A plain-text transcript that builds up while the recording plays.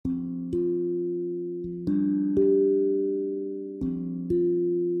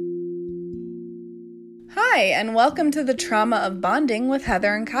Hi, and welcome to the Trauma of Bonding with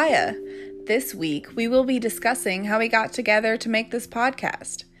Heather and Kaya. This week, we will be discussing how we got together to make this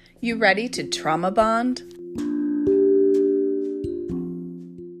podcast. You ready to trauma bond?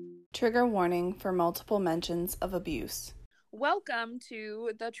 Trigger warning for multiple mentions of abuse. Welcome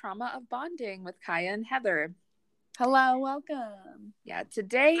to the Trauma of Bonding with Kaya and Heather. Hello, welcome. Yeah,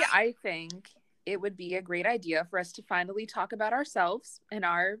 today I think it would be a great idea for us to finally talk about ourselves and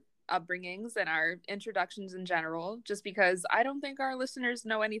our upbringings and our introductions in general, just because I don't think our listeners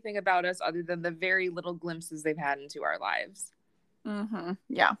know anything about us other than the very little glimpses they've had into our lives.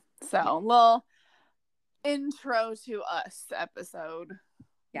 Yeah. So, little intro to us episode.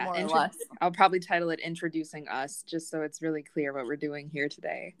 Yeah, more or less. I'll probably title it Introducing Us, just so it's really clear what we're doing here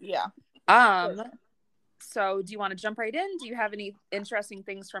today. Yeah. So do you want to jump right in? Do you have any interesting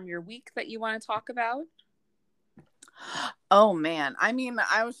things from your week that you want to talk about? Oh man, I mean,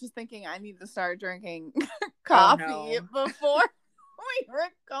 I was just thinking I need to start drinking coffee before we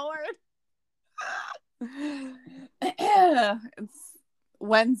record. It's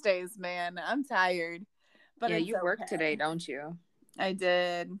Wednesdays, man. I'm tired. But yeah, you worked today, don't you? I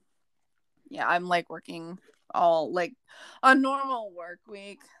did. Yeah, I'm like working all like a normal work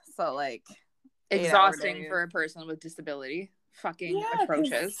week. So like exhausting for a person with disability. Fucking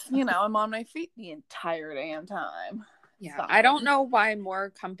atrocious. You know, I'm on my feet the entire damn time. Yeah, so. I don't know why more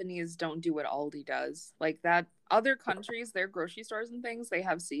companies don't do what Aldi does. Like that, other countries, their grocery stores and things, they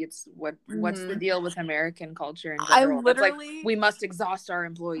have seats. What's the deal with American culture in general? It's like we must exhaust our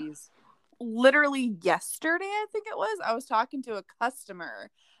employees. Literally yesterday, I think it was, I was talking to a customer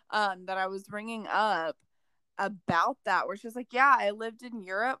that I was ringing up about that, where she's like, yeah, I lived in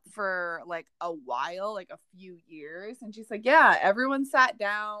Europe for like a while, like a few years, and she's like, yeah, everyone sat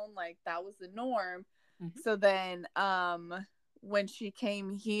down, like that was the norm. So then when she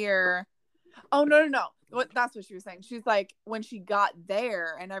came here, that's what she was saying. She's like, when she got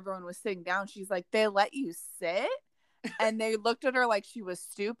there and everyone was sitting down, she's like, they let you sit? And they looked at her like she was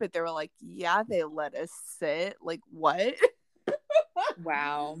stupid. They were like, yeah, they let us sit. Like, what?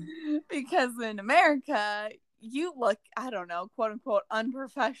 Wow. Because in America, you look, I don't know, quote unquote,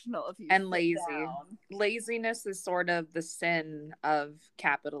 unprofessional if you and lazy. Down. Laziness is sort of the sin of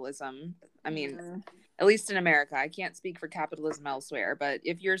capitalism. I mean, at least in America. I can't speak for capitalism elsewhere, but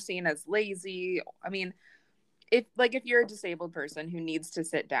if you're seen as lazy, I mean, if you're a disabled person who needs to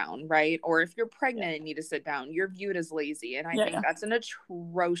sit down, right? Or if you're pregnant and need to sit down, you're viewed as lazy. And I think that's an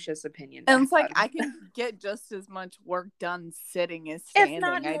atrocious opinion. And it's like, I can get just as much work done sitting as standing. If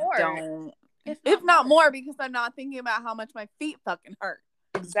not more. I don't. If not more, because I'm not thinking about how much my feet fucking hurt.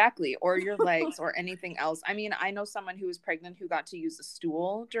 Exactly. Or your legs or anything else. I mean, I know someone who was pregnant who got to use a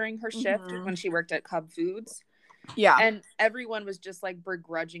stool during her shift when she worked at Cub Foods. Yeah. And everyone was just like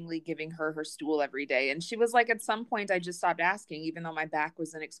begrudgingly giving her stool every day. And she was like, at some point I just stopped asking, even though my back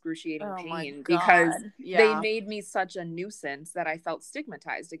was in excruciating pain, because they made me such a nuisance that I felt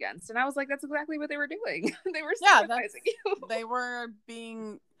stigmatized against. And I was like, that's exactly what they were doing. They were stigmatizing you. They were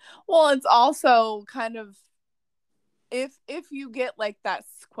being, well, it's also kind of, if you get like that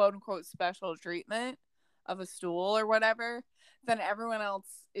quote unquote special treatment of a stool or whatever, then everyone else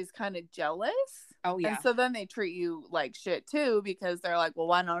is kind of jealous. Oh yeah. And so then they treat you like shit too, because they're like, well,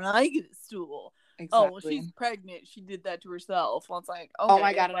 why don't I get a stool? Exactly. Oh, well, she's pregnant, she did that to herself. Well, it's like, okay, oh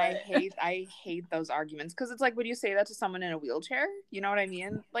my god, and I hate those arguments, because it's like, would you say that to someone in a wheelchair? You know what I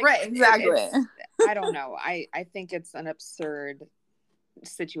mean? Like, right, exactly. I don't know. I think it's an absurd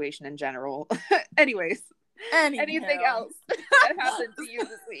situation in general. Anyways. Anything else that happened to you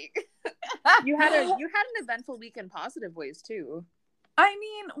this week? You had an eventful week in positive ways too. I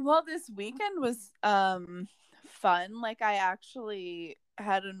mean, well, this weekend was fun. Like, I actually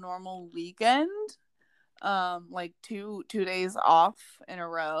had a normal weekend, like two days off in a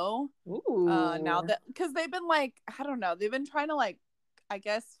row. Ooh. Now that, because they've been like, I don't know, they've been trying to like, I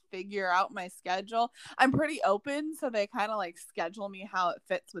guess, figure out my schedule. I'm pretty open, so they kind of like schedule me how it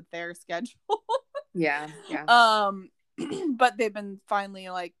fits with their schedule. Yeah. But they've been finally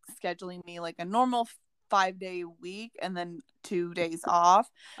like scheduling me like a normal 5-day week and then 2 days off,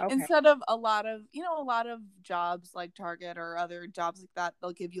 instead of a lot of jobs like Target or other jobs like that,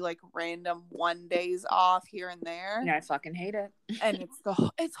 they'll give you like random 1 days off here and there. Yeah, I fucking hate it. And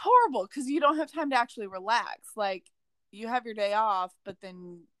it's horrible, because you don't have time to actually relax. Like, you have your day off, but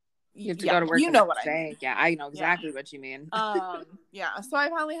then you have to go to work. You know what I mean. Yeah, I know exactly what you mean. Yeah. So I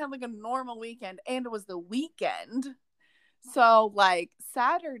finally had like a normal weekend, and it was the weekend. So like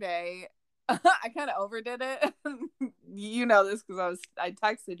Saturday, I kind of overdid it. You know this because I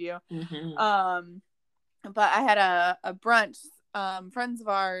texted you. Mm-hmm. But I had a brunch. Friends of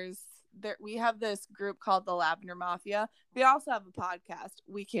ours we have this group called the Lavender Mafia. We also have a podcast.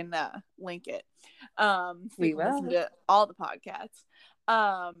 We can link it. So We you can listen will. to all the podcasts.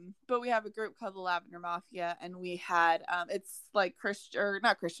 But we have a group called the Lavender Mafia, and we had it's like Christian, or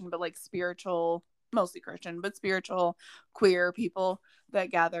not Christian, but like spiritual, mostly Christian, but spiritual queer people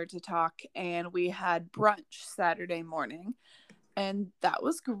that gather to talk. And we had brunch Saturday morning, and that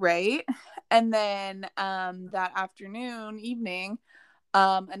was great. And then that evening,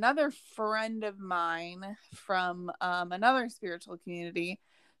 another friend of mine from another spiritual community,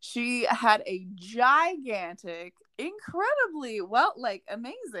 she had a gigantic, incredibly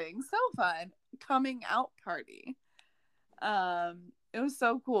amazing, so fun coming out party. It was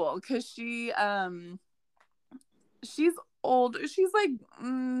so cool because she's old. She's like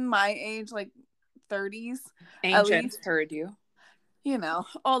my age, like 30s at Ancient, least. heard you. You know,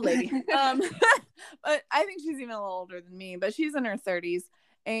 old lady. But I think she's even a little older than me, but she's in her 30s.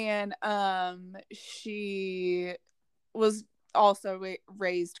 And she was also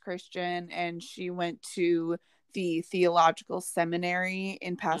raised Christian, and she went to the theological seminary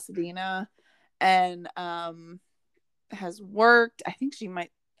in Pasadena, and has worked. I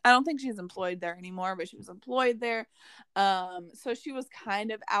don't think she's employed there anymore, but she was employed there. So she was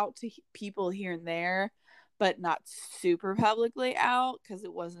kind of out to people here and there, but not super publicly out, because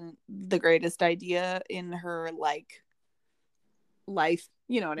it wasn't the greatest idea in her like life.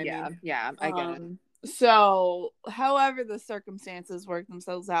 You know what I mean? Yeah, I get it. So, however the circumstances worked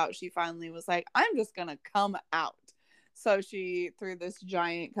themselves out, she finally was like, I'm just gonna come out. So she threw this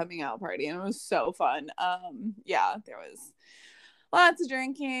giant coming out party, and it was so fun. Yeah, there was lots of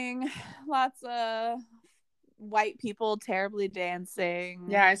drinking, lots of white people terribly dancing.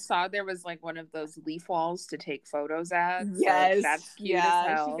 Yeah, I saw there was like one of those leaf walls to take photos at. Yes, so that's cute as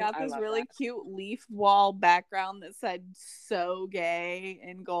hell. She got this really cute leaf wall background that said "so gay"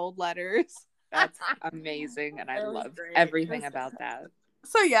 in gold letters. That's amazing, and I love everything about that.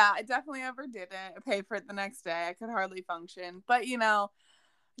 So yeah, I definitely overdid it. I paid for it the next day. I could hardly function, but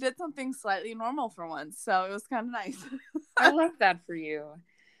did something slightly normal for once, so it was kind of nice. I love that for you.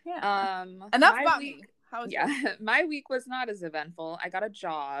 Yeah. Enough about me. My week was not as eventful. I got a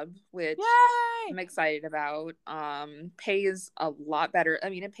job, which Yay! I'm excited about. Pays a lot better. I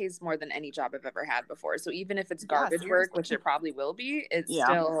mean, it pays more than any job I've ever had before. So even if it's garbage work, which it probably will be, it's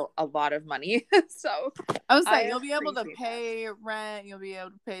still a lot of money. So I was saying, you'll be able to pay rent. You'll be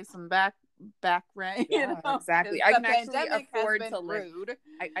able to pay some back rent. Yeah, exactly. I can actually afford to live.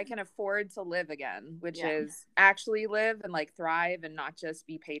 I can afford to live again, which is actually live and like thrive and not just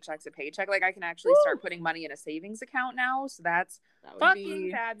be paycheck to paycheck. Like I can actually start putting money in a savings account now. So that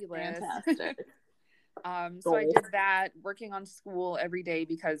fucking fabulous. Fantastic. So I did that, working on school every day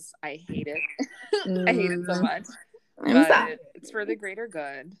because I hate it. I hate it so much. But it's for the greater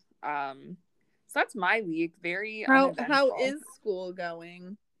good. So that's my week. Very How is school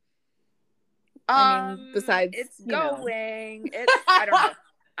going? I mean, besides it's going. I don't know.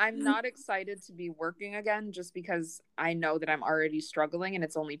 I'm not excited to be working again just because I know that I'm already struggling and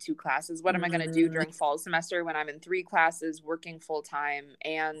it's only 2 classes. What am I going to do during fall semester when I'm in 3 classes, working full time,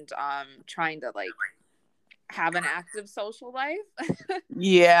 and trying to like have an active social life?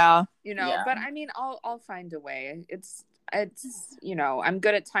 Yeah. But I mean, I'll find a way. It's I'm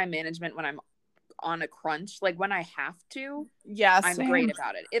good at time management when I'm on a crunch. Like when I have to, I'm great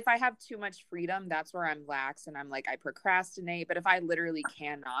about it. If I have too much freedom, that's where I'm lax and I'm like, I procrastinate. But if I literally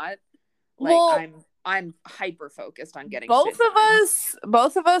cannot, I'm hyper focused on getting both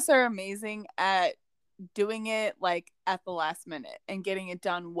of us are amazing at doing it like at the last minute and getting it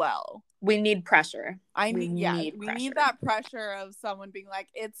done well. We need pressure. We need that pressure of someone being like,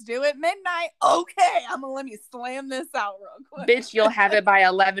 it's due at midnight. Okay, let me slam this out real quick. Bitch, you'll have it by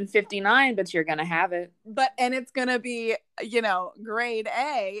 11:59, but you're gonna have it. And it's gonna be, grade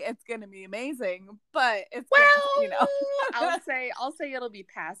A. It's gonna be amazing, but it's I'll say it'll be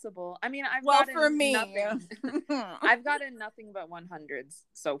passable. I mean, I've gotten nothing but 100s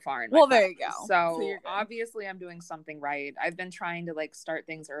so far in my there you go. So obviously I'm doing something right. I've been trying to like start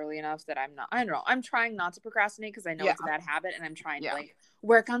things early enough that I'm trying not to procrastinate because I know it's a bad habit, and I'm trying to like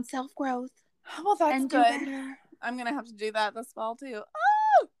work on self-growth. Well, that's good. I'm gonna have to do that this fall too.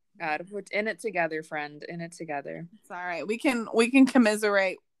 Oh God, we're in it together, friend. In it together. It's all right. We can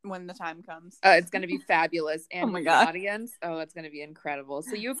commiserate when the time comes. It's gonna be fabulous, and oh my God, audience. Oh, it's gonna be incredible.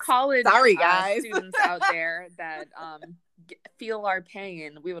 So you college students out there that feel our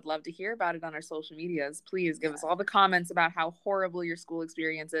pain, we would love to hear about it on our social medias. Please give us all the comments about how horrible your school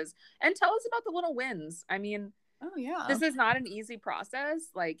experience is, and tell us about the little wins. I mean, Oh yeah. This is not an easy process.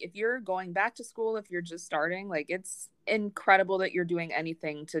 Like, if you're going back to school, if you're just starting, like, it's incredible that you're doing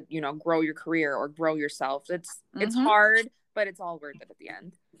anything to, you know, grow your career or grow yourself. It's hard, but it's all worth it at the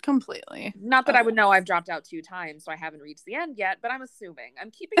end. Completely. Not that I would know. I've dropped out 2 times, so I haven't reached the end yet, but I'm assuming.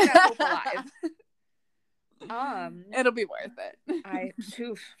 I'm keeping that hope alive. It'll be worth it.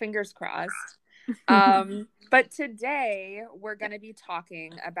 Fingers crossed. But today we're going to be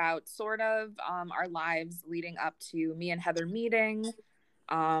talking about sort of our lives leading up to me and Heather meeting.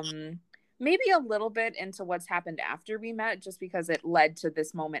 Maybe a little bit into what's happened after we met, just because it led to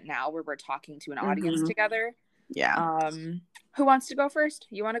this moment now where we're talking to an audience together. Yeah. Who wants to go first?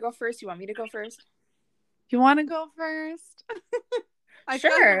 You want to go first? You want me to go first? You want to go first?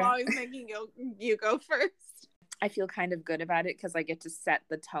 Sure. I'm always making you go first. I feel kind of good about it because I get to set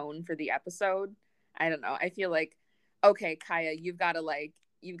the tone for the episode. I don't know. I feel like, okay, Kaya, you've got to make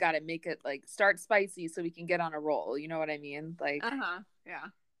it like start spicy so we can get on a roll. You know what I mean? Like, yeah.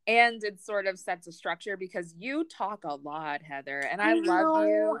 And it sort of sets a structure because you talk a lot, Heather, and I love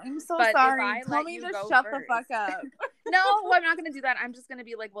you. I'm so sorry. Tell me to shut the fuck up. No, I'm not going to do that. I'm just going to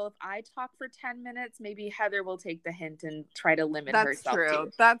be like, well, if I talk for 10 minutes, maybe Heather will take the hint and try to limit herself.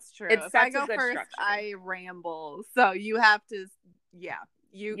 That's true. If I go first, structure. I ramble. So you have to, you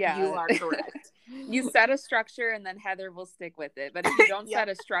are correct. You set a structure and then Heather will stick with it. But if you don't set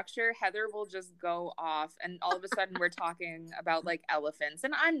a structure, Heather will just go off and all of a sudden we're talking about like elephants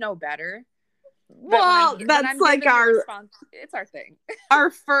and I'm no better. Well, that's like it's our thing.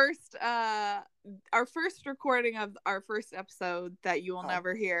 Our first recording of our first episode that you will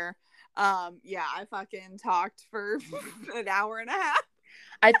never hear. I fucking talked for an hour and a half.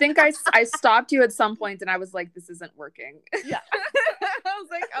 I think I stopped you at some point and I was like, this isn't working. Yeah. I was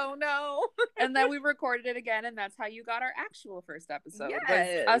like, oh no. And then we recorded it again and that's how you got our actual first episode.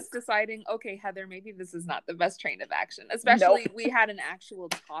 Yes. Was us deciding, okay, Heather, maybe this is not the best train of action. Especially we had an actual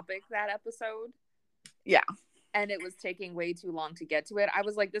topic that episode. Yeah. And it was taking way too long to get to it. I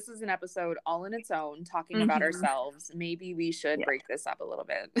was like, this is an episode all in its own, talking about ourselves. Maybe we should break this up a little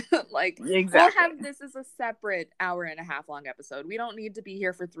bit. Like, exactly. We'll have this as a separate hour and a half long episode. We don't need to be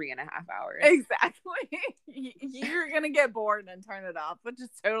here for 3.5 hours. Exactly. You're going to get bored and turn it off, which is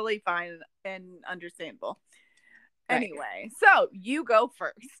totally fine and understandable. Right. Anyway, so you go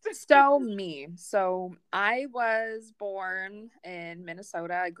first. So I was born in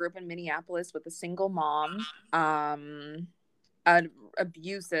Minnesota. I grew up in Minneapolis with a single mom, an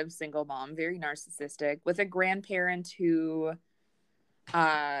abusive single mom, very narcissistic, with a grandparent who,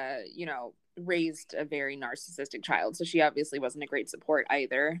 raised a very narcissistic child. So she obviously wasn't a great support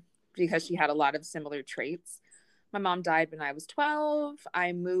either because she had a lot of similar traits. My mom died when I was 12.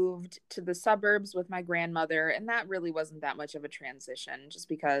 I moved to the suburbs with my grandmother, and that really wasn't that much of a transition just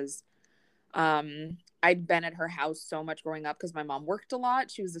because I'd been at her house so much growing up because my mom worked a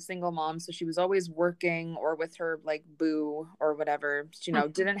lot. She was a single mom, so she was always working or with her like boo or whatever.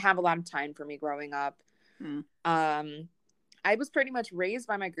 Didn't have a lot of time for me growing up. I was pretty much raised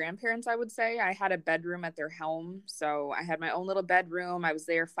by my grandparents, I would say. I had a bedroom at their home. So I had my own little bedroom. I was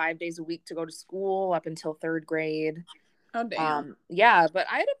there 5 days a week to go to school up until 3rd grade. Oh, damn. But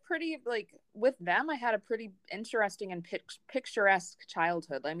I had a pretty, with them, I had a pretty interesting and picturesque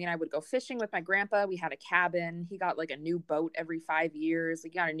childhood. I mean, I would go fishing with my grandpa. We had a cabin. He got, a new boat every 5 years. He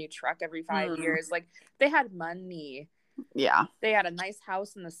got a new truck every 5 years. They had money. Yeah. They had a nice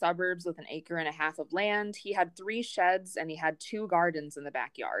house in the suburbs with 1.5 acres of land. He had 3 sheds and he had 2 gardens in the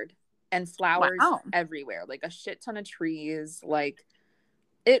backyard and flowers everywhere, a shit ton of trees, a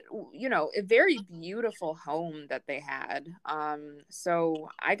very beautiful home that they had. So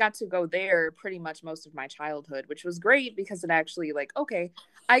I got to go there pretty much most of my childhood, which was great because it actually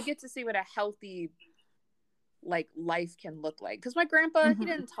I get to see what a healthy life can look like, because my grandpa he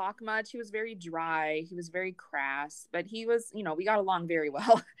didn't talk much. He was very dry, he was very crass, but he was we got along very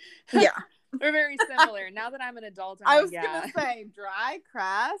well. Yeah. We're very similar. Now that I'm an adult, I was gonna say dry,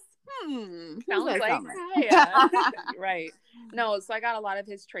 crass. Sounds like yeah. Right. No, so I got a lot of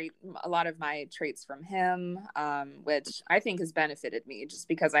my traits from him, which I think has benefited me just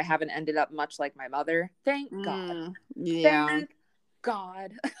because I haven't ended up much like my mother. Thank God. Yeah. Thank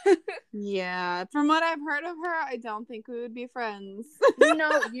God. Yeah, from what I've heard of her, I don't think we would be friends.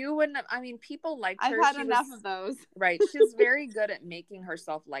 No, you wouldn't. I mean, people liked her. I've had enough of those. Right. She's very good at making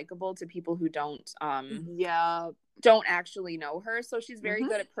herself likable to people who don't actually know her. So she's very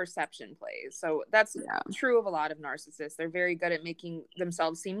good at perception plays. So that's true of a lot of narcissists. They're very good at making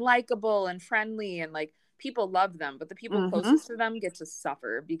themselves seem likable and friendly and people love them, but the people Mhm. closest to them get to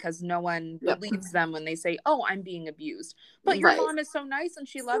suffer because no one Yep. believes them when they say, oh, I'm being abused. But your Right. mom is so nice and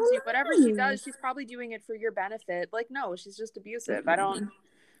she loves So you. Whatever she does, nice. she's probably doing it for your benefit. Like, no, she's just abusive. Mhm.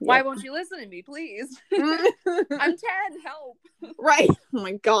 Why Yep. won't you listen to me, please? I'm 10, help. Right. Oh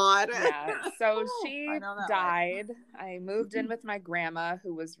my God. Yeah. So I she know that died. I moved in with my grandma,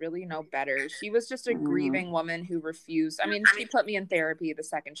 who was really no better. She was just a grieving woman who refused. I mean, she put me in therapy the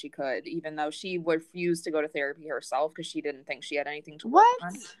second she could, even though she refused to go to therapy herself because she didn't think she had anything to work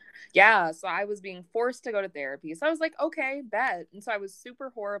on. Yeah. So I was being forced to go to therapy. So I was like, okay, bet. And so I was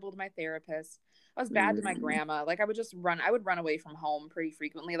super horrible to my therapist. I was bad to my grandma. Like, I would run away from home pretty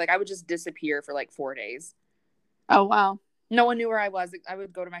frequently. Like, I would just disappear for like 4 days. Oh, wow. No one knew where I was. I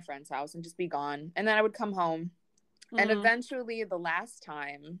would go to my friend's house and just be gone. And then I would come home. And eventually, the last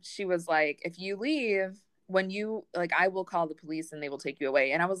time, she was like, if you leave, I will call the police and they will take you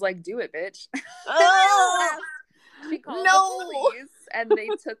away. And I was like, do it, bitch. She called the police and they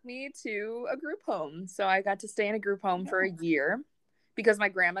took me to a group home. So I got to stay in a group home for a year because my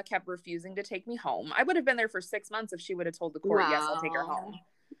grandma kept refusing to take me home. I would have been there for 6 months if she would have told the court, yes, I'll take her home.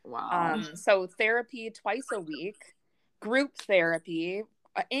 Wow. So therapy twice a week, group therapy,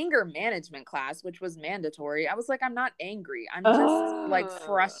 anger management class, which was mandatory. I was like, I'm not angry. I'm just like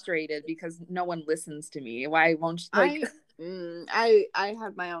frustrated because no one listens to me. Why won't you, I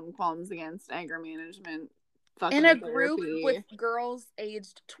had my own qualms against anger management. In a group with girls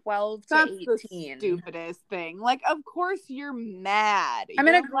aged 12 to 18. That's the stupidest thing. Like, of course you're mad. I'm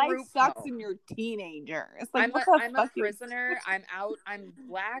in a group. Life sucks and you're teenagers. Like, I'm a prisoner. I'm out. I'm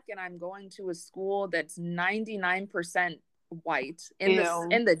black and I'm going to a school that's 99% white in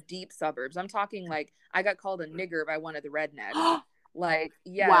the deep suburbs. I'm talking like I got called a nigger by one of the rednecks. Like,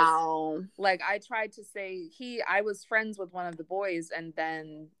 yes. Wow. Like, I tried to say I was friends with one of the boys, and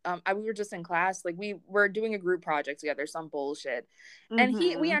then we were just in class. Like, we were doing a group project together, some bullshit. And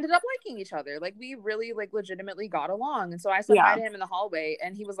we ended up liking each other. Like, we really, like, legitimately got along. And so I said hi to him in the hallway,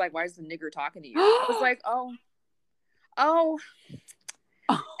 and he was like, why is the nigger talking to you? I was like, oh.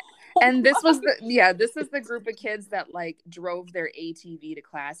 And this is the group of kids that like drove their ATV to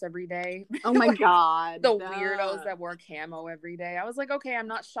class every day. Oh my God. The weirdos that wore camo every day. I was like, okay, I'm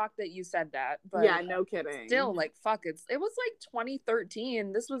not shocked that you said that. But yeah, no kidding. Still, like, fuck, it was like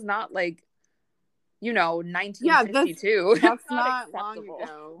 2013. This was not like, 1952. Yeah, that's not long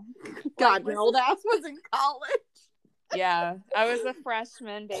ago. God, my old ass was in college. Yeah, I was a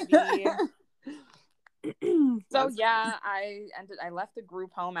freshman, baby. So yeah, I left the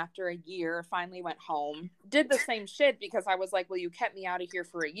group home after a year, finally went home, did the same shit because I was like, well, you kept me out of here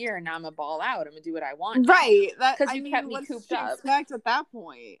for a year and now I'm gonna ball out. I'm gonna do what I want. Right. Because you kept me cooped up. Expect at that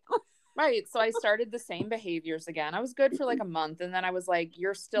point. Right. So I started the same behaviors again. I was good for like a month and then I was like,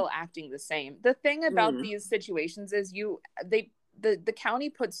 you're still acting the same. The thing about these situations is the county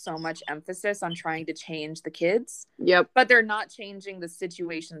puts so much emphasis on trying to change the kids. Yep. But they're not changing the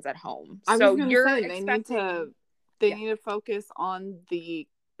situations at home. They need to focus on the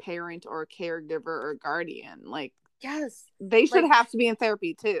parent or caregiver or guardian. Like, yes, they should have to be in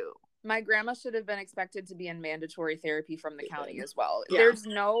therapy too. My grandma should have been expected to be in mandatory therapy from the county as well. Yeah. There's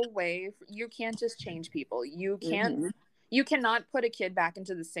no way you can't just change people. You can't. You cannot put a kid back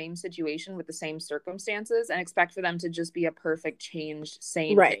into the same situation with the same circumstances and expect for them to just be a perfect changed,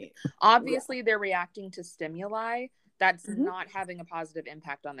 sane kid. Obviously, they're reacting to stimuli that's not having a positive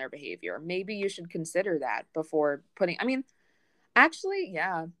impact on their behavior. Maybe you should consider that before putting. I mean, actually,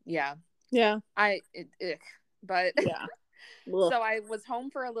 yeah. But yeah. So I was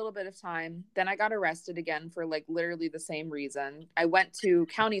home for a little bit of time. Then I got arrested again for like literally the same reason. I went to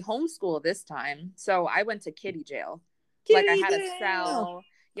county homeschool this time. So I went to kiddie jail. I had a cell.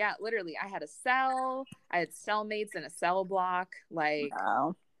 Yeah, literally. I had a cell. I had cellmates in a cell block. Like,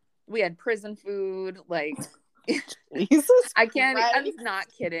 we had prison food. Like, Jesus I can't. I'm not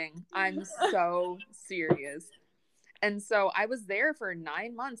kidding. I'm so serious. And so I was there for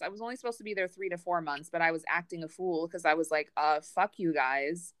 9 months. I was only supposed to be there 3 to 4 months, but I was acting a fool because I was like, fuck you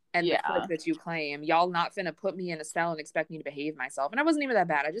guys. And the clique that you claim, y'all not finna put me in a cell and expect me to behave myself. And I wasn't even that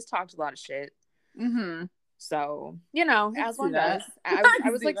bad. I just talked a lot of shit. So, as one does. I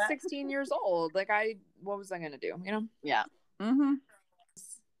was like 16 years old. Like, what was I going to do, Yeah.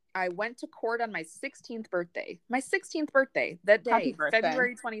 I went to court on my 16th birthday. My 16th birthday, that day,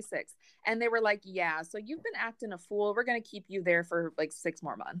 February 26th. And they were like, yeah, so you've been acting a fool. We're going to keep you there for like 6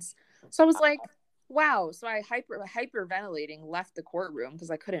 more months. So I was like, wow. So I hyperventilating left the courtroom because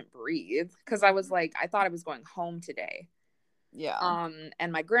I couldn't breathe. Because I was like, I thought I was going home today. Yeah.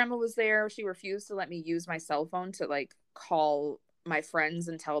 And my grandma was there. She refused to let me use my cell phone to like call my friends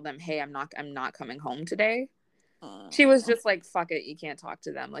and tell them, hey, I'm not coming home today. She was just like, fuck it, you can't talk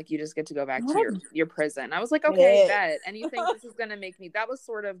to them. Like, you just get to go back to your prison. I was like, okay, bet. And you think this is going to make me, that was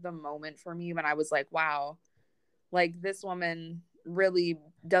sort of the moment for me when I was like, wow, like, this woman really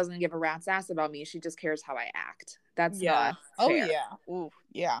doesn't give a rat's ass about me. She just cares how I act. That's not fair. Oh, yeah. Ooh,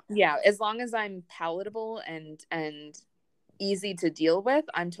 yeah. Yeah, as long as I'm palatable and easy to deal with,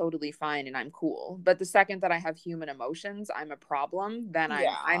 I'm totally fine and I'm cool. But the second that I have human emotions, I'm a problem, then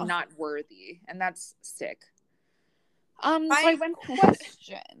I'm not worthy. And that's sick. So I went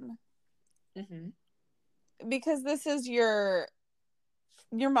question. Because this is your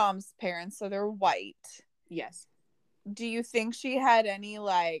mom's parents, so they're white. Yes. Do you think she had any,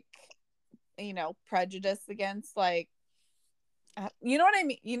 like, you know, prejudice against, like, you know what I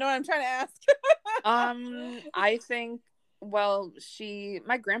mean? You know what I'm trying to ask? I think, well,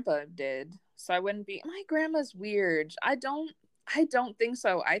 my grandpa did, so I wouldn't be. My grandma's weird. I don't think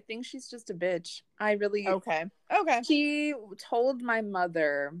so. I think she's just a bitch. I really. Okay. She told my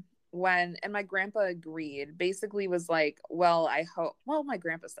mother and my grandpa agreed. Basically, was like, well, I hope. Well, my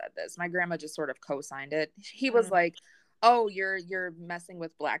grandpa said this. My grandma just sort of co-signed it. He was like, oh, you're messing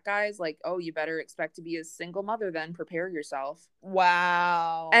with black guys. Like, oh, you better expect to be a single mother then. Prepare yourself.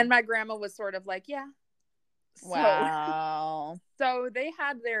 Wow. And my grandma was sort of like, yeah. Wow. So they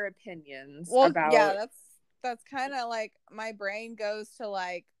had their opinions about. Yeah, that's kind of like my brain goes to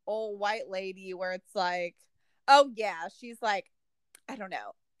like old white lady where it's like, oh yeah, she's like, I don't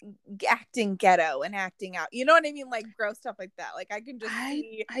know, acting ghetto and acting out. You know what I mean? Like gross stuff like that. Like I can just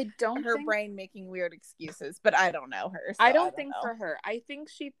see her brain making weird excuses, but I don't know her. So I don't think for her. I think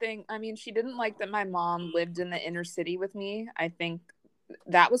she didn't like that my mom lived in the inner city with me. I think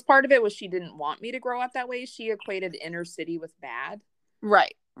that was part of it, was she didn't want me to grow up that way. She equated inner city with bad.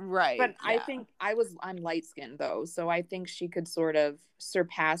 Right. But yeah. I think I'm light skinned though. So I think she could sort of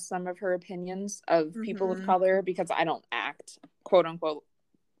surpass some of her opinions of people of color, because I don't act, quote unquote,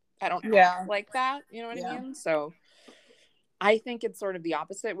 I don't act like that. You know what I mean? So I think it's sort of the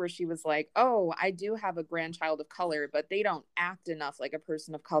opposite, where she was like, oh, I do have a grandchild of color, but they don't act enough like a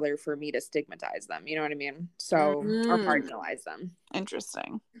person of color for me to stigmatize them. You know what I mean? So, or marginalize them.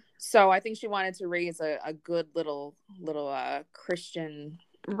 Interesting. So I think she wanted to raise a good little Christian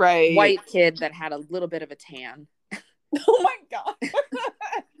white kid that had a little bit of a tan. Oh my God.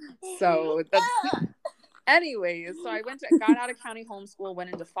 So that's... Anyways, so I got out of county homeschool,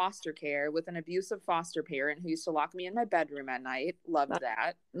 went into foster care with an abusive foster parent who used to lock me in my bedroom at night. Loved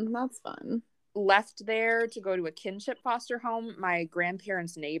that. That's fun. Left there to go to a kinship foster home. My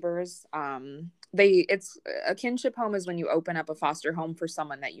grandparents' neighbors, it's a kinship home is when you open up a foster home for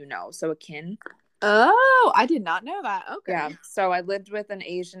someone that you know. So a kin. Oh, I did not know that. Okay. Yeah. So I lived with an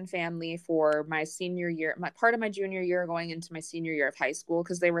Asian family for my senior year, part of my junior year going into my senior year of high school,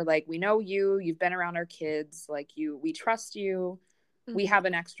 because they were like, we know you've been around our kids, like we trust you. We have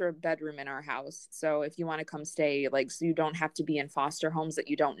an extra bedroom in our house. So if you want to come stay, like, so you don't have to be in foster homes that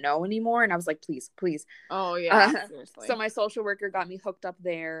you don't know anymore. And I was like, please. Oh yeah. Seriously. So my social worker got me hooked up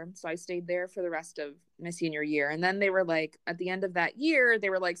there. So I stayed there for the rest of my senior year. And then they were like, at the end of that year,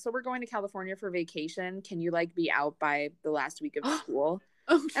 they were like, so we're going to California for vacation. Can you like be out by the last week of school?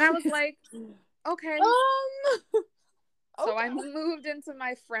 And I was like, okay. So I moved into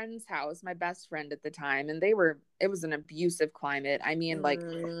my friend's house, my best friend at the time, and it was an abusive climate. I mean, like,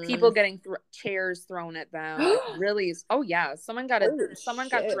 people getting chairs thrown at them. Like, really? Oh yeah, someone got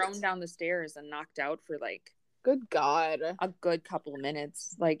thrown down the stairs and knocked out for like, good God, a good couple of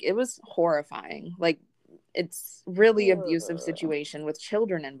minutes. Like, it was horrifying. Like, it's really abusive situation with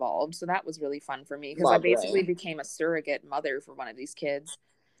children involved. So that was really fun for me, because I basically became a surrogate mother for one of these kids.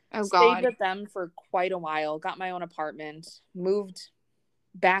 Stayed with them for quite a while, got my own apartment, moved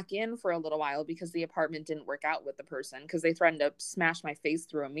back in for a little while because the apartment didn't work out with the person, because they threatened to smash my face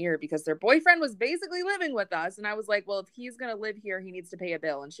through a mirror because their boyfriend was basically living with us. And I was like, well, if he's going to live here, he needs to pay a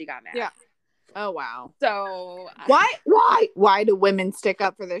bill. And she got mad. Yeah. Oh, wow. So why do women stick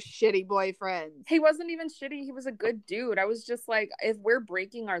up for their shitty boyfriends? He wasn't even shitty. He was a good dude. I was just like, if we're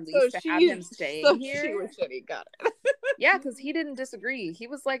breaking our lease to have him staying here. She was shitty. Got it. Yeah, because he didn't disagree. He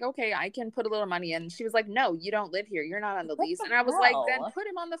was like, okay, I can put a little money in. She was like, no, you don't live here. You're not on the lease. And I was like, then put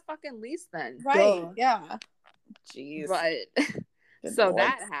him on the fucking lease then. Right. Yeah. Jeez. But so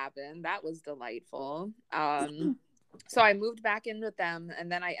that happened. That was delightful. So I moved back in with them, and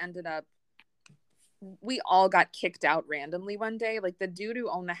then I ended up, we all got kicked out randomly one day. Like, the dude who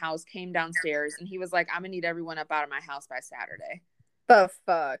owned the house came downstairs and he was like, I'm gonna need everyone up out of my house by Saturday. The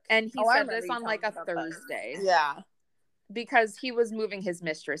fuck? And he said this on like a Thursday. Yeah. Because he was moving his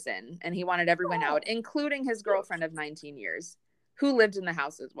mistress in and he wanted everyone out, including his girlfriend of 19 years, who lived in the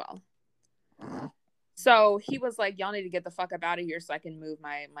house as well. So he was like, y'all need to get the fuck up out of here so I can move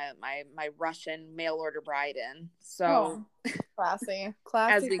my Russian mail order bride in. So classy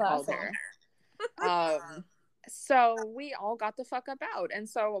as we called her. So we all got the fuck up out. And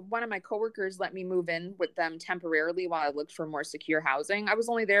so one of my coworkers let me move in with them temporarily while I looked for more secure housing. I was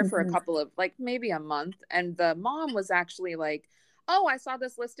only there for a couple of, like, maybe a month. And the mom was actually like, oh, I saw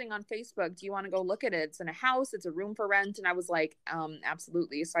this listing on Facebook. Do you want to go look at it? It's in a house. It's a room for rent. And I was like,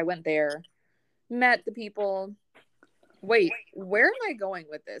 absolutely. So I went there, met the people. Wait, where am I going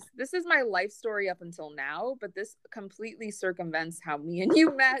with this? This is my life story up until now, but this completely circumvents how me and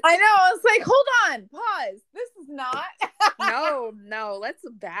you met. I know. I was like, hold on, pause. This is not. No. Let's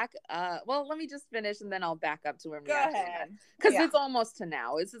back up. Well, let me just finish and then I'll back up to where we actually met. Because it's almost to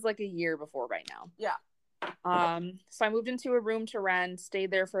now. This is like a year before right now. Yeah. So I moved into a room to rent,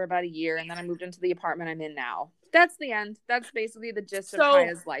 stayed there for about a year, and then I moved into the apartment I'm in now. That's the end. That's basically the gist of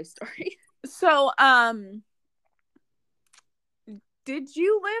Kaya's life story. So, did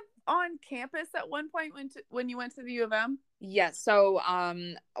you live on campus at one point when you went to the U of M? Yes. So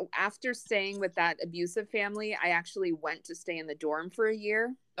after staying with that abusive family, I actually went to stay in the dorm for a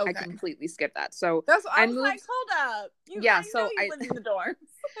year. Okay. I completely skipped that. So that's what I was like, hold up. I lived in the dorms.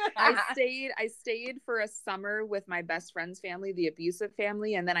 I stayed for a summer with my best friend's family, the abusive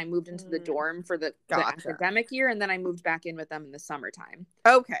family, and then I moved into the dorm for the academic year, and then I moved back in with them in the summertime.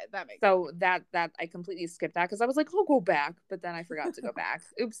 Okay, that makes sense. That I completely skipped that because I was like, I'll go back, but then I forgot to go back.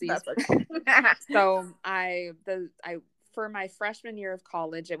 Oopsies. That's okay. So I for my freshman year of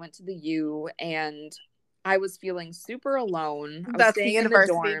college, I went to the U, and I was feeling super alone. I was That's staying the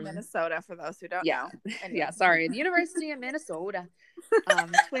University in the dorm. of Minnesota, for those who don't know. Anyway. Yeah, sorry. The University of Minnesota.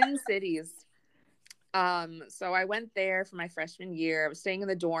 Twin Cities. So I went there for my freshman year. I was staying in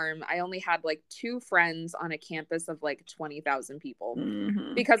the dorm. I only had like 2 friends on a campus of like 20,000 people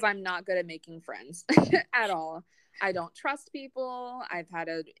because I'm not good at making friends at all. I don't trust people. I've had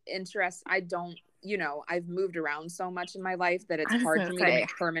an interest. I've moved around so much in my life that it's hard for me to make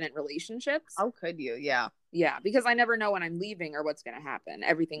permanent relationships. How could you? Yeah. Yeah, because I never know when I'm leaving or what's going to happen.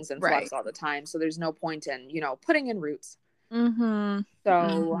 Everything's in flux all the time. So there's no point in, putting in roots. So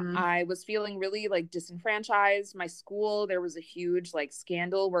I was feeling really like disenfranchised. My school, there was a huge like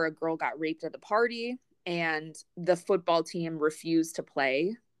scandal where a girl got raped at the party and the football team refused to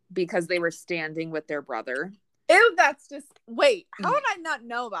play because they were standing with their brother. Ew, that's just, wait, how did I not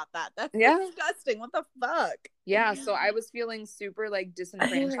know about that? That's disgusting. What the fuck? Yeah, so I was feeling super like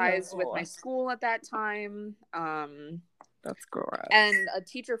disenfranchised with my school at that time. That's gross. And a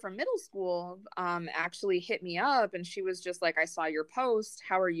teacher from middle school actually hit me up and she was just like, I saw your post.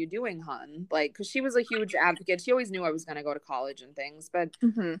 How are you doing, hun? Like, because she was a huge advocate. She always knew I was going to go to college and things, but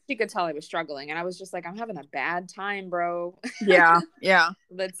she could tell I was struggling. And I was just like, I'm having a bad time, bro. Yeah.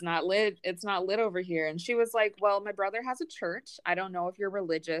 It's not lit over here. And she was like, well, my brother has a church. I don't know if you're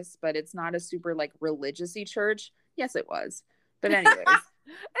religious, but it's not a super like religious-y church. Yes, it was. But anyways.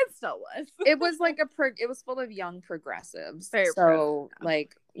 It still was. It was like it was full of young progressives.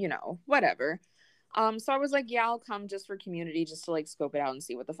 Like, whatever. So I was like, yeah, I'll come just for community, just to like scope it out and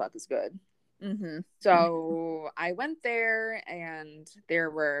see what the fuck is good. So I went there and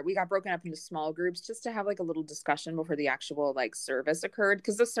we got broken up into small groups just to have like a little discussion before the actual like service occurred.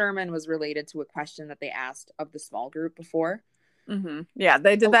 Because the sermon was related to a question that they asked of the small group before. Yeah,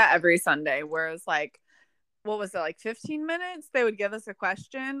 they did that every Sunday, where it was like, what was it, like 15 minutes? They would give us a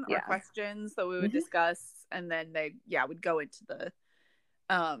question or questions that we would discuss, and then they would go into the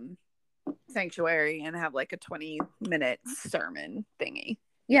sanctuary and have like a 20-minute sermon thingy.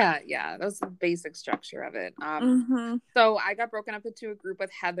 Yeah, that was the basic structure of it. So I got broken up into a group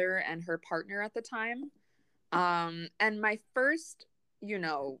with Heather and her partner at the time. And my first,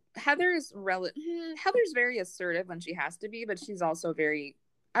 Heather's very assertive when she has to be, but she's also very,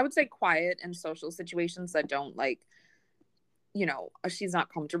 I would say, quiet in social situations that don't like, she's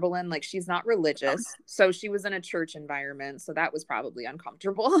not comfortable in. Like, she's not religious. So she was in a church environment. So that was probably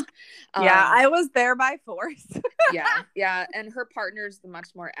uncomfortable. I was there by force. Yeah. And her partner's much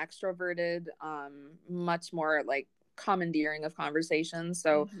more extroverted, much more like commandeering of conversations.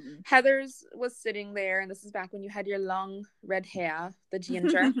 So Heather's was sitting there, and this is back when you had your long red hair, the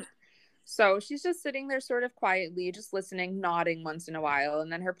ginger. So she's just sitting there sort of quietly, just listening, nodding once in a while.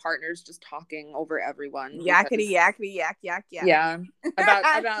 And then her partner's just talking over everyone. Yakety, yakety, yak, yak, yak. Yeah. About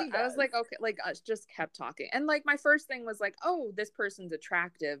I was like, okay, like, just kept talking. And like, my first thing was like, oh, this person's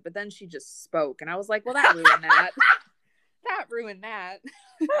attractive. But then she just spoke. And I was like, well, that ruined that. That ruined that.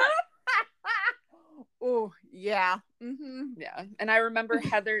 Oh, yeah. Mm-hmm. Yeah. And I remember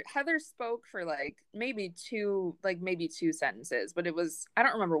Heather spoke for like maybe two sentences, but I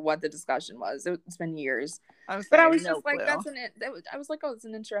don't remember what the discussion was. It's been years. But I was just like, I was like, oh, it's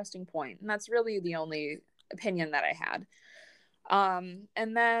an interesting point. And that's really the only opinion that I had.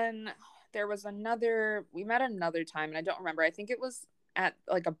 And then there was we met another time, and I don't remember. I think it was at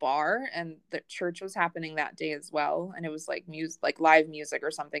like a bar, and the church was happening that day as well. And it was like music, like live music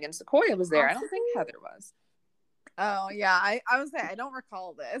or something. And Sequoia was there. I don't think Heather was. Oh, yeah. I was saying, I don't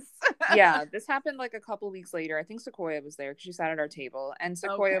recall this. Yeah, this happened like a couple weeks later. I think Sequoia was there because she sat at our table. And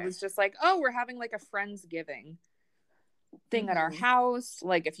Sequoia was just like, oh, we're having like a Friendsgiving thing at our house.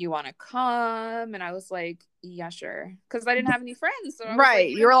 Like, if you want to come. And I was like, yeah, sure. Because I didn't have any friends. So right.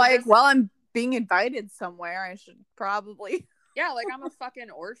 You were like, well, I'm being invited somewhere. I should probably. Yeah, like I'm a fucking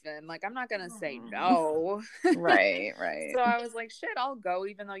orphan. Like I'm not gonna say no. Right. So I was like, shit, I'll go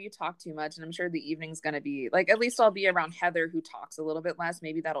even though you talk too much. And I'm sure the evening's gonna be like, at least I'll be around Heather who talks a little bit less.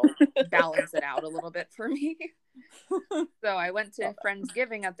 Maybe that'll balance it out a little bit for me. So I went to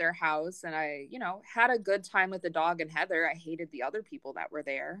Friendsgiving at their house, and I, had a good time with the dog and Heather. I hated the other people that were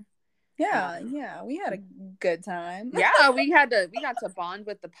there. Yeah, we had a good time. Yeah, we got to bond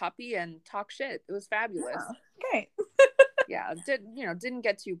with the puppy and talk shit. It was fabulous. Yeah, okay. Yeah, didn't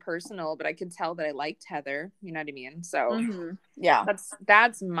get too personal, but I could tell that I liked Heather. You know what I mean? So yeah,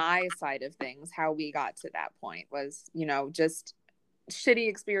 that's my side of things. How we got to that point was, just shitty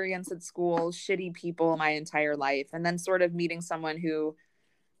experience at school, shitty people my entire life, and then sort of meeting someone who,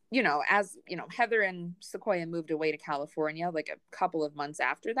 as Heather and Sequoia moved away to California like a couple of months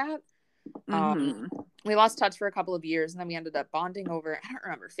after that. We lost touch for a couple of years, and then we ended up bonding over, I don't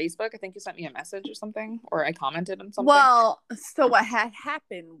remember, Facebook. I think you sent me a message or something, or I commented on something. Well, so what had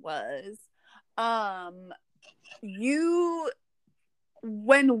happened was,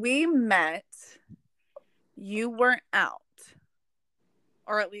 when we met, you weren't out,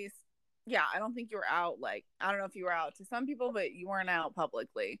 or at least, yeah, I don't think you were out. Like, I don't know if you were out to some people, but you weren't out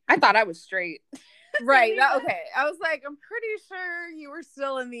publicly. I thought I was straight. Right. Okay. I was like, I'm pretty sure you were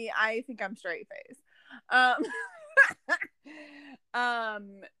still in the I think I'm straight phase.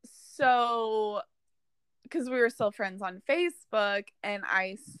 So because we were still friends on Facebook, and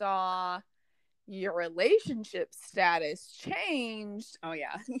I saw your relationship status changed. Oh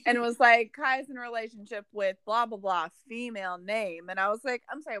yeah. And it was like, Kai's in a relationship with blah blah blah, female name. And I was like,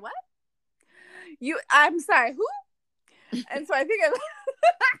 I'm sorry, what? I'm sorry, who? And so I think I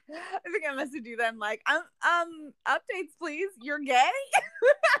messaged you then, like, updates please, you're gay.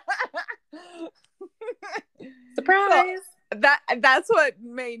 Surprise. So that's what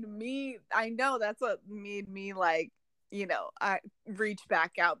made me, I know that's what made me, like, I reach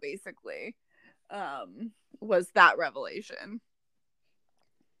back out, basically, was that revelation.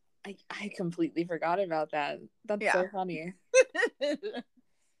 I completely forgot about that. That's so funny.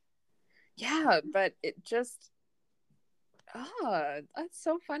 Yeah, but it just, that's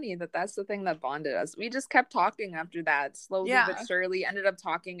so funny that's the thing that bonded us. We just kept talking after that, slowly but surely. Ended up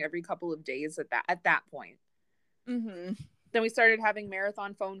talking every couple of days at that point. Then we started having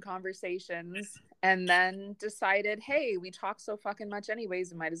marathon phone conversations, and then decided, hey, we talk so fucking much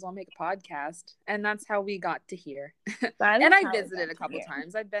anyways, we might as well make a podcast. And that's how we got to here. And I visited a couple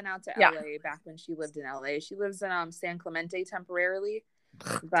times. I've been out to LA back when she lived in LA. She lives in San Clemente temporarily.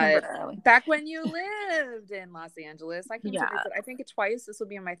 But back when you lived in Los Angeles, I came to visit, I think, twice. This will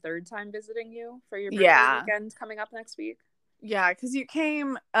be my third time visiting you for your birthday weekend coming up next week. Yeah, because you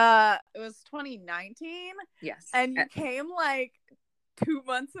came, it was 2019. Yes. And you came like 2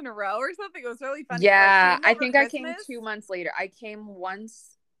 months in a row or something. It was really funny. Yeah, I think Christmas. I came 2 months later. I came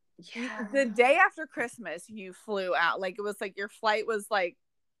once. Yeah. The day after Christmas, you flew out. Like, it was like your flight was like,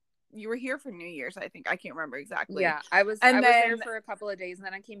 you were here for New Year's, I think. I can't remember exactly. Yeah, I was there for a couple of days, and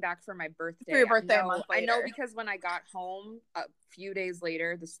then I came back for my birthday. For your birthday a month later. I know, because when I got home a few days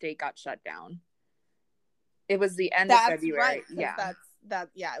later, the state got shut down. It was the end of February. Right, yeah.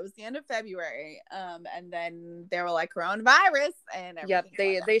 It was the end of February. And then they were like, coronavirus, and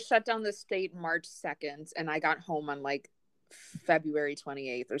everything. They shut down the state March 2nd, and I got home on like February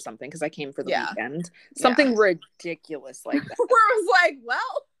 28th or something, because I came for the weekend. Something ridiculous like that. Where I was like,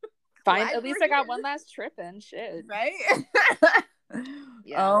 well, fine, at least I got one last trip in. Shit. Right?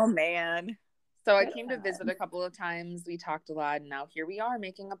 Yeah. Oh, man. So I came to visit a couple of times. We talked a lot, and now here we are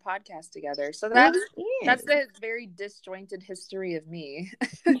making a podcast together. So that's the very disjointed history of me.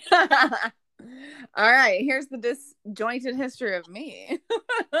 All right, here's the disjointed history of me.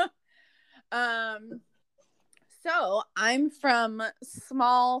 So I'm from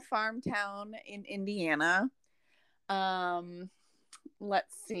small farm town in Indiana.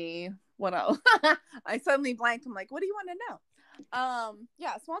 let's see what else. I suddenly blanked. I'm like, what do you want to know?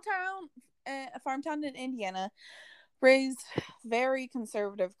 Yeah, small town, a farm town in Indiana, raised very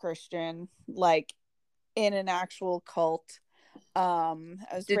conservative Christian, like in an actual cult. I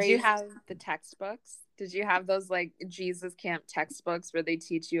was Did you raised have the textbooks? Did you have those like Jesus Camp textbooks where they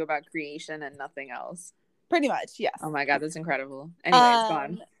teach you about creation and nothing else? pretty much, yes. Oh my God, that's incredible. Anyways, go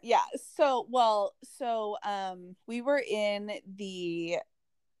on. Yeah. We were in the,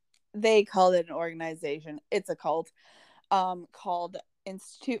 they called it an organization. It's a cult, called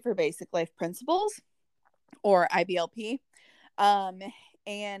Institute for Basic Life Principles, or IBLP.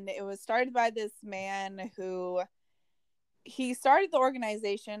 And it was started by this man who, he started the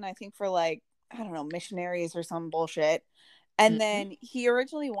organization, I think, for like, I don't know, missionaries or some bullshit. And then he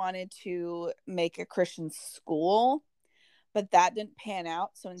originally wanted to make a Christian school, but that didn't pan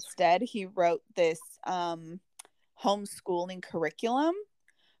out. So instead, he wrote this homeschooling curriculum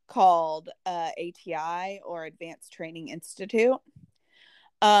called ATI, or Advanced Training Institute.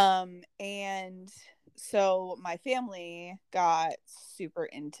 And so my family got super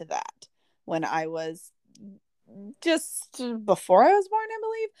into that when I was just before I was born, I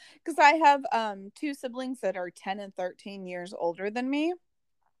believe, because I have two siblings that are 10 and 13 years older than me.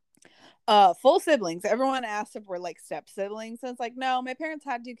 Full siblings. Everyone asked if we're like step siblings, and it's like, no, my parents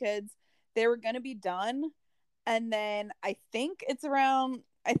had two kids. They were gonna be done, and then I think it's around,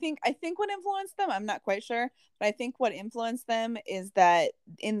 I think what influenced them, I'm not quite sure, but I think what influenced them is that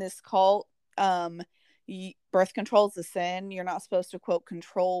in this cult, birth control is a sin. You're not supposed to, quote,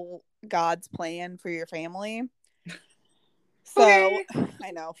 control God's plan for your family. So okay.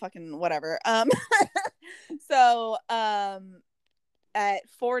 I know, fucking whatever. So at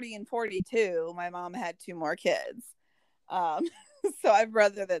 40 and 42, my mom had two more kids. So I have a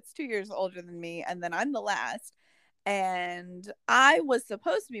brother that's 2 years older than me, and then I'm the last. And I was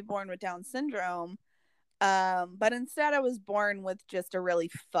supposed to be born with Down syndrome, but instead I was born with just a really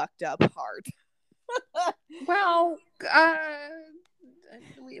fucked up heart. Well,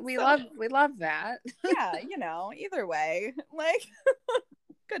 we love that. Yeah, you know, either way, like,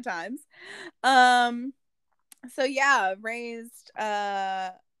 good times. So yeah, raised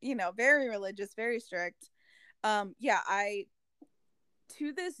very religious, very strict. I,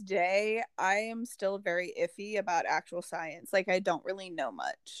 to this day, I am still very iffy about actual science. Like, I don't really know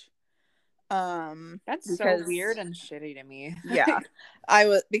much. That's because, so weird and shitty to me. Yeah. I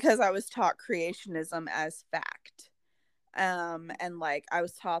was taught creationism as fact. And like, I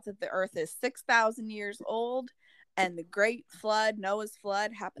was taught that the earth is 6,000 years old, and the great flood, Noah's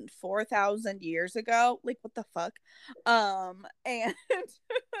flood, happened 4,000 years ago. Like, what the fuck? And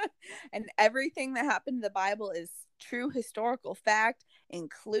and everything that happened in the Bible is true historical fact,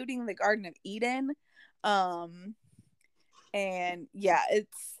 including the Garden of Eden. And yeah,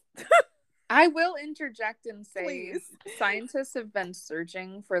 it's I will interject and say, please, scientists have been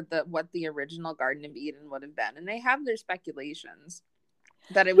searching for what the original Garden of Eden would have been, and they have their speculations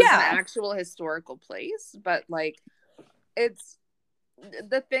that it was an actual historical place. But like, it's,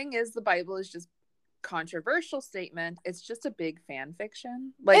 the thing is, the Bible is just controversial statement. It's just a big fan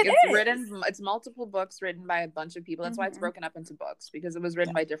fiction. Like, it's multiple books written by a bunch of people. That's why it's broken up into books, because it was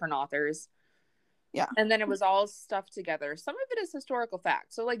written by different authors. Yeah. And then it was all stuffed together. Some of it is historical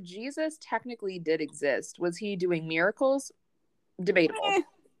fact. So like, Jesus technically did exist. Was he doing miracles? Debatable.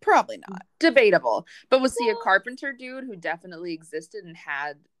 Probably not. Debatable. But was he a carpenter dude who definitely existed and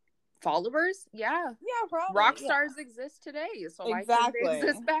had followers? Yeah. Yeah, probably. Rock stars exist today. So why couldn't they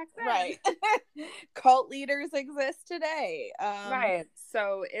exist back then? Right. Cult leaders exist today. Right.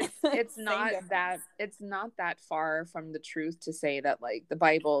 So it's not that far from the truth to say that like the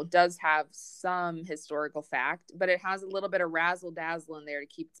Bible does have some historical fact, but it has a little bit of razzle dazzle in there to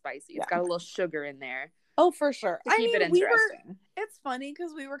keep it spicy. It's got a little sugar in there. Oh, for sure. To keep it interesting. It's funny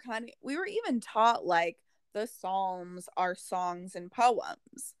because we were even taught like the Psalms are songs and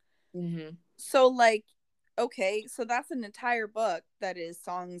poems. Mm-hmm. So like, okay, so that's an entire book that is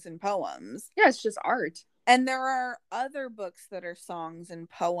songs and poems. Yeah, it's just art. And there are other books that are songs and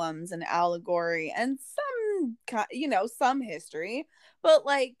poems and allegory and some history, but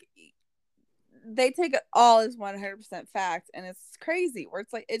like, they take it all as 100% fact, and it's crazy. Where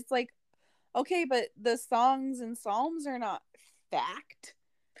it's like, okay, but the songs and psalms are not fact.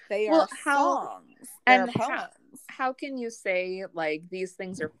 They are songs. They're poems. How can you say like these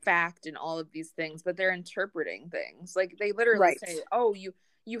things are fact and all of these things, but they're interpreting things? Like, they literally say, oh,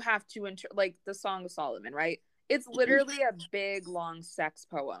 you have to like the Song of Solomon, right? It's literally a big long sex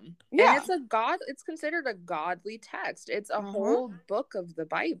poem. Yeah. And it's considered a godly text. It's a whole book of the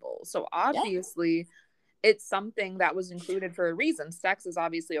Bible. So obviously it's something that was included for a reason. Sex is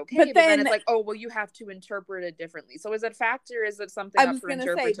obviously okay, But but then then it's like, oh, well, you have to interpret it differently. So is it fact or is it something I up was for gonna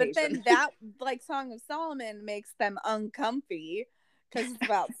say, but then interpretation? that like Song of Solomon makes them uncomfy because it's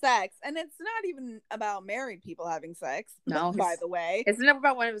about sex, and it's not even about married people having sex. No, by the way, isn't it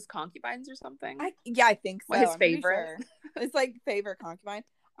about one of his concubines or something? I think so. What, his I'm pretty favorite? sure. It's like favorite concubine.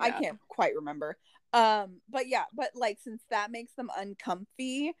 I Yeah. can't quite remember. But yeah, but like since that makes them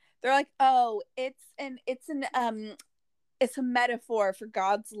uncomfy, they're like, oh, it's a metaphor for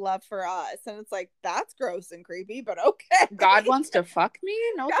God's love for us. And it's like, that's gross and creepy, but okay. God wants to fuck me?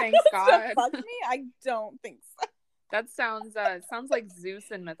 No, God thanks, wants God. to fuck me? I don't think so. That sounds like Zeus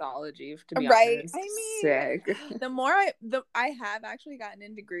in mythology, to be Right. honest. I mean, sick. the more I have actually gotten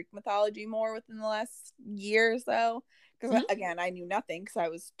into Greek mythology more within the last year or so. Because again, I knew nothing because I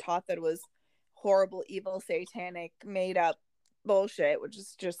was taught that it was horrible, evil, satanic, made up bullshit, which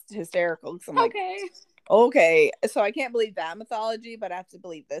is just hysterical. Because I'm like, okay, so I can't believe that mythology, but I have to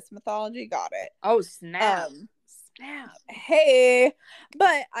believe this mythology. Got it. Oh, snap. Snap. Hey,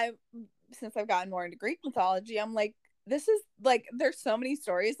 but since I've gotten more into Greek mythology, I'm like, this is like, there's so many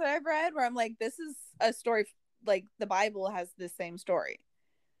stories that I've read where I'm like, this is a story, like the Bible has the same story.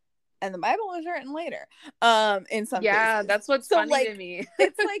 And the Bible was written later. In some cases. That's what's so, funny like, to me.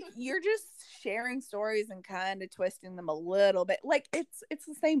 It's like you're just sharing stories and kind of twisting them a little bit. Like it's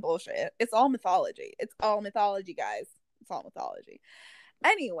the same bullshit. It's all mythology. It's all mythology, guys. It's all mythology.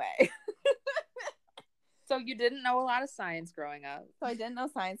 Anyway. So you didn't know a lot of science growing up. So I didn't know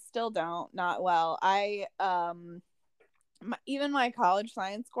science, still don't, not well. I even my college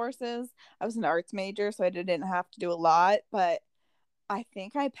science courses, I was an arts major, so I didn't have to do a lot, but I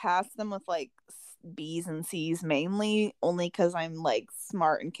think I passed them with like B's and C's mainly, only because I'm like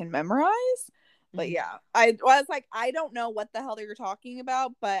smart and can memorize. But yeah, I was like, I don't know what the hell you're talking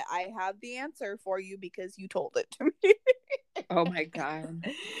about, but I have the answer for you because you told it to me. Oh my God.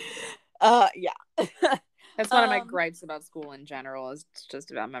 Yeah. That's one of my gripes about school in general, is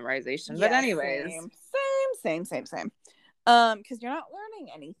just about memorization. But anyways. Same. Because you're not learning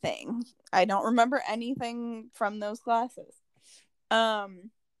anything. I don't remember anything from those classes.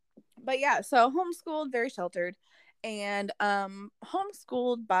 But yeah, so homeschooled, very sheltered, and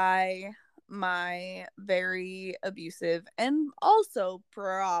homeschooled by my very abusive and also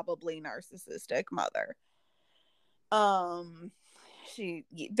probably narcissistic mother. She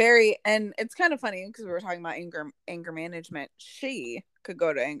very, and it's kind of funny because we were talking about anger management. She could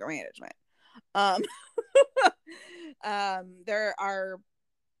go to anger management. There are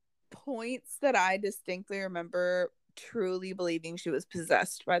points that I distinctly remember truly believing she was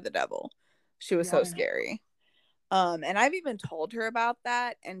possessed by the devil. She was so scary. And I've even told her about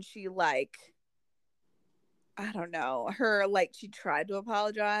that, and she like, I don't know, her like, she tried to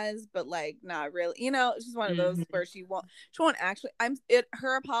apologize, but like not really, you know. It's just one of those where she won't actually,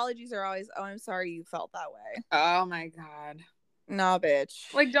 her apologies are always, oh, I'm sorry you felt that way. Oh my God. Nah,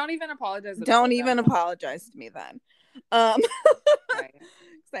 bitch. Like, don't even apologize. Don't even apologize to me then. Right.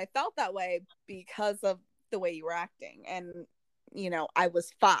 I felt that way because of the way you were acting, and you know, I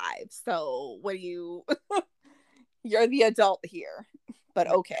was 5, so what do you you're the adult here, but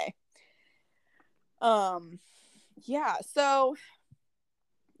okay. Yeah, so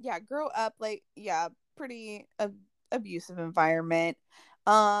yeah, grow up like, yeah, pretty abusive environment,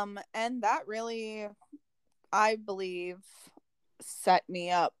 and that really, I believe, set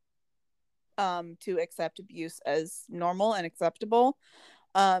me up to accept abuse as normal and acceptable.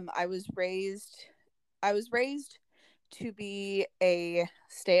 I was raised to be a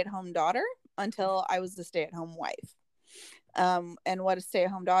stay-at-home daughter until I was a stay-at-home wife. And what a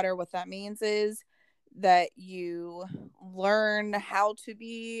stay-at-home daughter, what that means is that you learn how to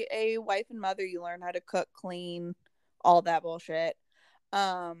be a wife and mother. You learn how to cook, clean, all that bullshit.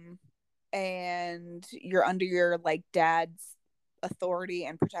 And you're under your like dad's authority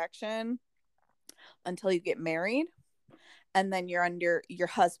and protection until you get married, and then you're under your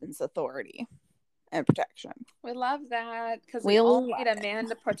husband's authority and protection. We love that because we all need a man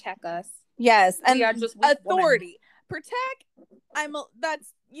to protect us. Yes, and we are just authority. Protect.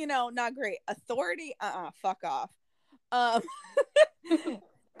 That's, you know, not great. Authority. Fuck off. I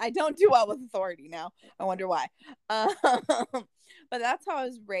don't do well with authority now. I wonder why. But that's how I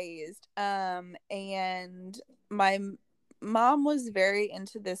was raised. And my mom was very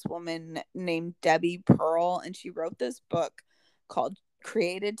into this woman named Debbie Pearl, and she wrote this book called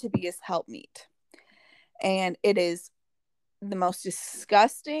Created to Be His Helpmeet. And it is the most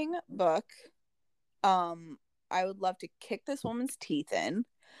disgusting book. I would love to kick this woman's teeth in.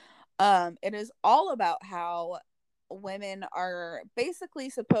 It is all about how women are basically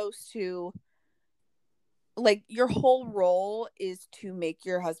supposed to like your whole role is to make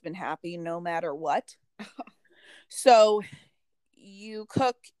your husband happy no matter what. So you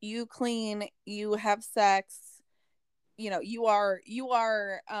cook, you clean, you have sex, you're not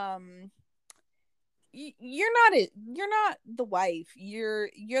the wife. You're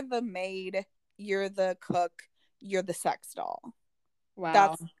the maid, you're the cook, you're the sex doll. Wow.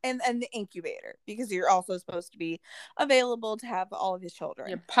 That's and the incubator, because you're also supposed to be available to have all of his You're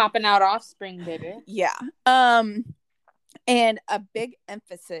children. popping out offspring, baby. Yeah. And a big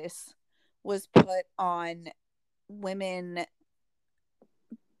emphasis was put on women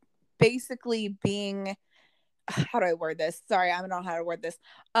basically being, how do I word this? Sorry, I don't know how to word this.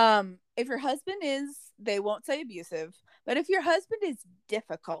 If your husband is, they won't say abusive, but if your husband is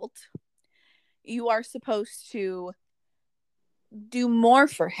difficult, you are supposed to do more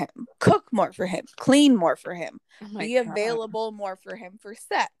for him, cook more for him, clean more for him, be available more for him for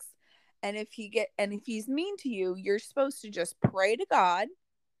sex. And if he's mean to you, you're supposed to just pray to God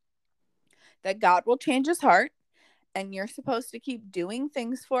that God will change his heart, and you're supposed to keep doing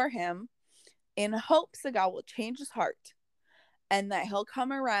things for him in hopes that God will change his heart and that he'll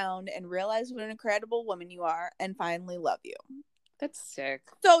come around and realize what an incredible woman you are and finally love you. That's sick.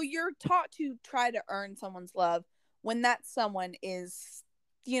 So you're taught to try to earn someone's love when that someone is,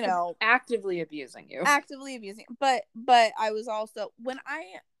 actively abusing you. But I was also, when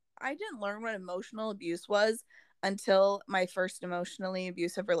I didn't learn what emotional abuse was until my first emotionally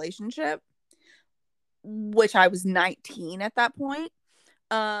abusive relationship, which I was 19 at that point.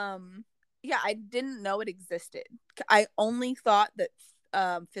 Yeah, I didn't know it existed. I only thought that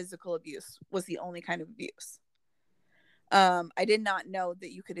physical abuse was the only kind of abuse. I did not know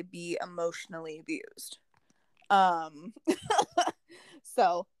that you could be emotionally abused.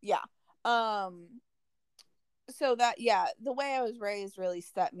 So yeah. So that, yeah, the way I was raised really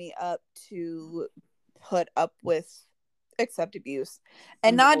set me up to put up with accept abuse,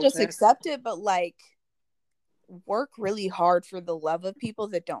 and not just accept it, but like work really hard for the love of people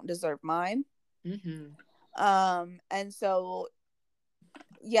that don't deserve mine. And so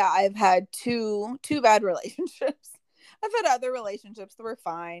yeah, I've had two bad relationships. I've had other relationships that were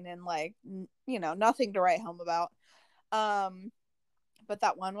fine and like, nothing to write home about. But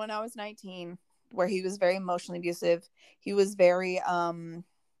that one when I was 19, where he was very emotionally abusive, he was very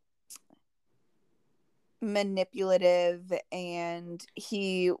manipulative, and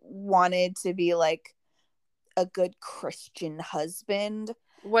he wanted to be like a good Christian husband.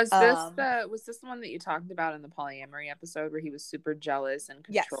 Was this the one that you talked about in the polyamory episode where he was super jealous and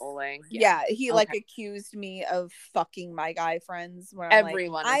controlling? Yes. Yeah, he like accused me of fucking my guy friends. Where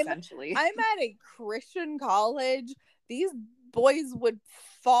everyone, essentially. I'm at a Christian college. These boys would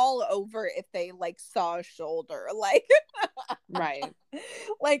fall over if they like saw a shoulder. Like, right.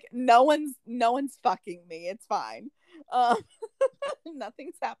 Like no one's fucking me. It's fine.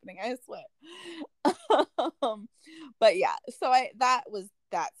 Nothing's happening, I swear. But yeah, so that was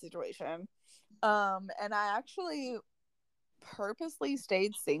that situation. And I actually purposely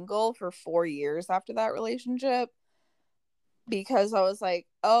stayed single for 4 years after that relationship, because I was like,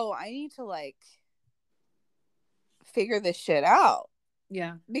 oh, I need to like figure this shit out.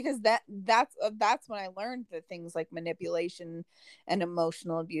 Yeah. Because that's when I learned that things like manipulation and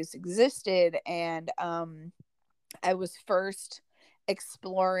emotional abuse existed. And I was first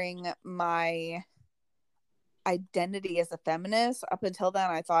exploring my identity as a feminist. Up until then,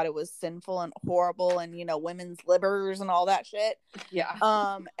 I thought it was sinful and horrible, and women's libers and all that shit. Yeah.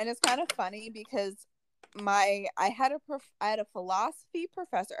 And it's kind of funny because I had a philosophy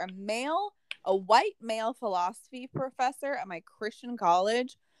professor, a white male philosophy professor at my Christian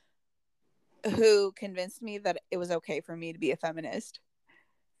college, who convinced me that it was okay for me to be a feminist.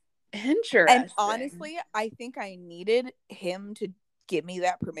 Interesting. And honestly, I think I needed him to give me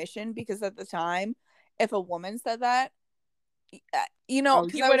that permission, because at the time, if a woman said that, you I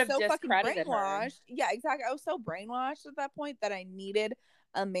was so fucking brainwashed. Her. Yeah, exactly. I was so brainwashed at that point that I needed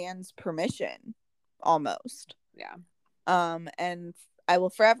a man's permission, almost. Yeah. And I will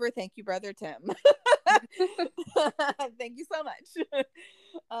forever thank you, Brother Tim. Thank you so much.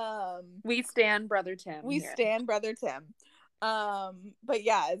 We stand Brother Tim. Stand Brother Tim. But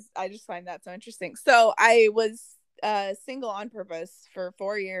yeah, I just find that so interesting. So I was single on purpose for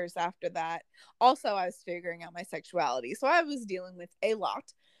 4 years after that. Also, I was figuring out my sexuality, so I was dealing with a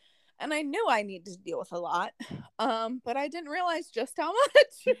lot, and I knew I needed to deal with a lot, but I didn't realize just how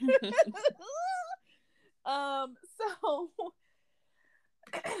much. So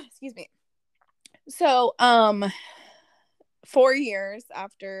excuse me. So 4 years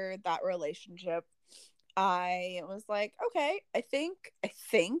after that relationship, I was like, okay, I think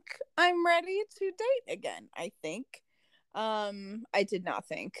I'm ready to date again. I think. I did not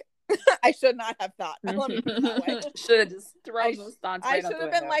think. I should not have thought. Let me put it that way. Should have just thrown those thoughts I right out should the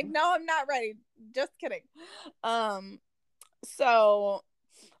have been window. like, no, I'm not ready. Just kidding. So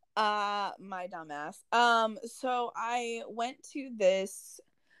my dumbass. So I went to this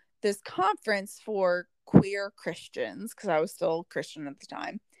conference for queer Christians because I was still Christian at the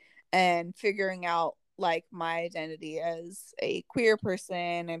time, and figuring out like my identity as a queer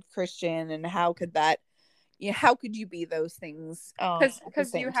person and Christian, and how could that, how could you be those things at the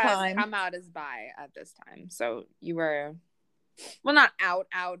Because you same had time? come out as bi at this time, so you were, well, not out,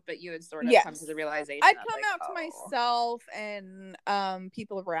 but you had sort of come to the realization. I'd of, come like, out to myself and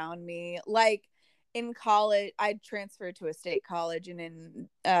people around me. Like in college, I'd transferred to a state college, and in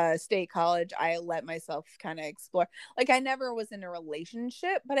state college, I let myself kind of explore. Like I never was in a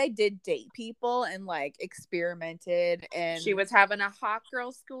relationship, but I did date people and like experimented. And she was having a hot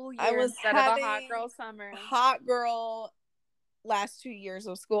girl school I year was instead of a hot girl summer. hot girl last 2 years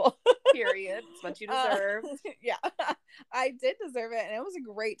of school. Period. It's what you deserve. Yeah, I did deserve it, and it was a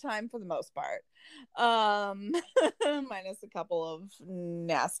great time for the most part. Minus a couple of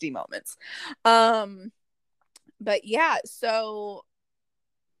nasty moments. But yeah, so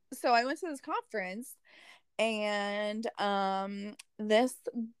I went to this conference, and this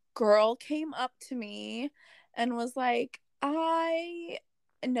girl came up to me and was like, I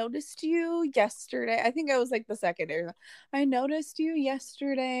noticed you yesterday. I think I was like the second day. I noticed you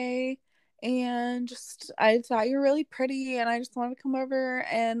yesterday, and just I thought you were really pretty, and I just wanted to come over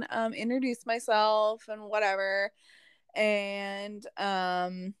and introduce myself and whatever. And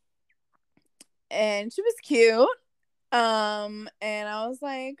she was cute. And I was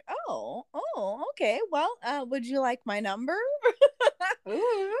like, oh, okay, well, would you like my number?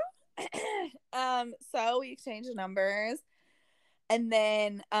 Ooh. So we exchanged numbers, and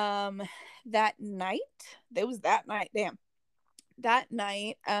then that night,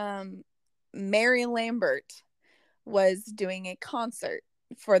 Mary Lambert was doing a concert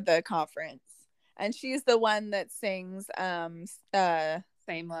for the conference, and she's the one that sings Same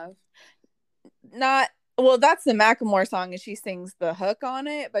Love. Not, well, that's the Macklemore song, and she sings the hook on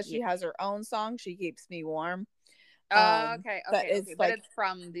it, but she has her own song, She Keeps Me Warm. Okay. That is But like, it's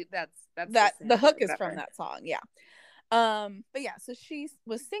from that's the hook is from that song, yeah. But yeah, so she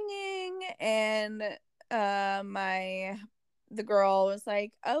was singing, and the girl was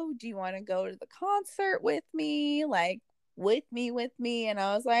like, oh, do you want to go to the concert with me? Like, with me. And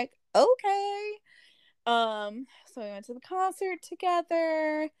I was like, okay. So we went to the concert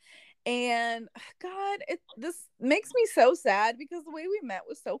together, and God, this makes me so sad because the way we met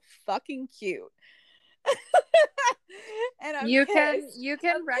was so fucking cute. And you can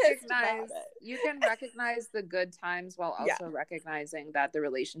recognize the good times while also recognizing that the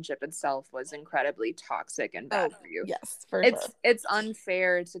relationship itself was incredibly toxic and bad for you. Yes, for sure. Sure. It's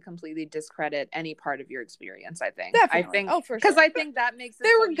unfair to completely discredit any part of your experience. I think. Definitely. For sure. Because I think that makes it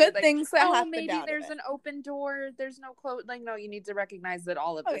there so were good like, things that happened. Maybe there's an open door. There's no close. Like, no, you need to recognize that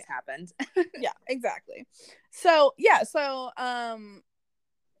all of this happened. Yeah, exactly. So yeah,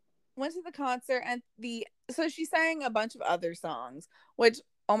 went to the concert, and so she sang a bunch of other songs, which,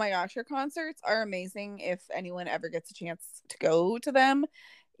 oh my gosh, her concerts are amazing. If anyone ever gets a chance to go to them,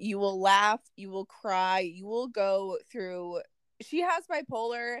 you will laugh, you will cry, you will go through. She has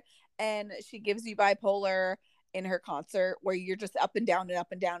bipolar, and she gives you bipolar in her concert, where you're just up and down and up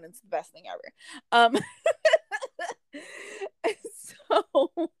and down. It's the best thing ever.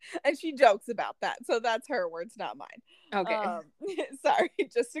 So, and she jokes about that, so that's her words, not mine. Okay. Sorry,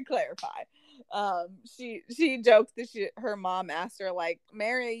 just to clarify. She joked that her mom asked her, like,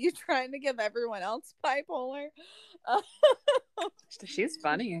 Mary, are you trying to give everyone else bipolar? She's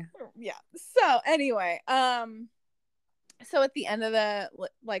funny. Yeah. So anyway, so at the end of her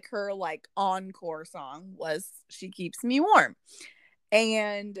encore song was She Keeps Me Warm,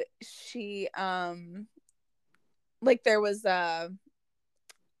 and she there was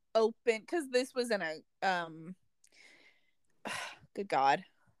open, because this was in a good God,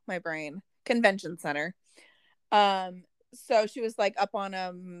 my brain, convention center. So she was like up on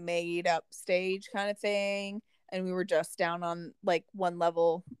a made up stage kind of thing, and we were just down on like one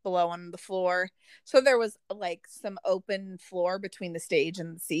level below on the floor, so there was like some open floor between the stage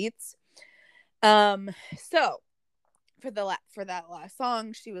and the seats. So for that last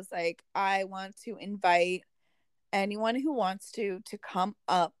song, she was like, I want to invite anyone who wants to come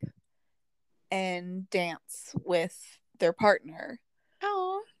up and dance with their partner.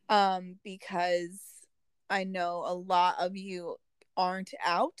 Oh. Because I know a lot of you aren't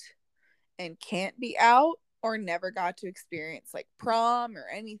out, and can't be out or never got to experience like prom or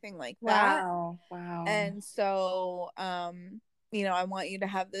anything like that. Wow. And so you know, I want you to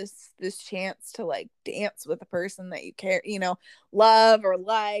have this chance to like dance with a person that you care, you know, love or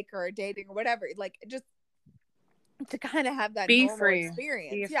like or are dating or whatever, like just to kind of have that Be normal free.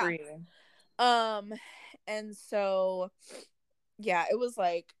 experience. Be free. And so yeah, it was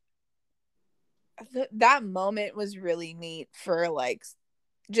like that moment was really neat for like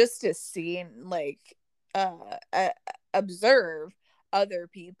just to see and like observe other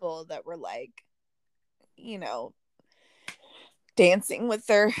people that were like, you know, dancing with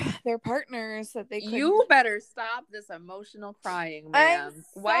their partners that they couldn't. You better stop this emotional crying, ma'am.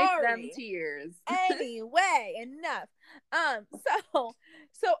 Wipe them tears. Anyway, enough.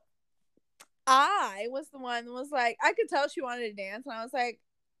 So I was the one that was like, I could tell she wanted to dance, and I was like,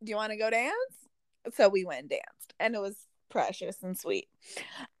 do you want to go dance? So we went and danced, and it was precious and sweet.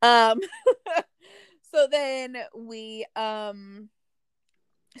 So then we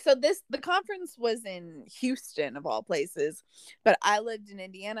so the conference was in Houston of all places, but I lived in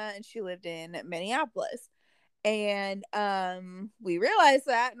Indiana and she lived in Minneapolis. And we realized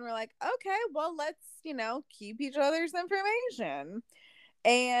that, and we're like, okay, well, let's, you know, keep each other's information.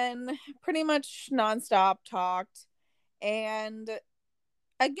 And pretty much nonstop talked. And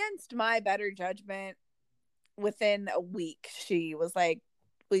against my better judgment, within a week, she was like,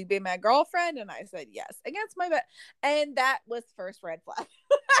 will you be my girlfriend? And I said yes, against my bet. And that was first red flag.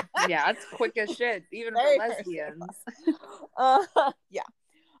 Yeah, it's quick as shit, even for lesbians. Yeah.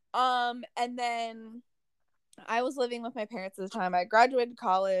 And then I was living with my parents at the time. I graduated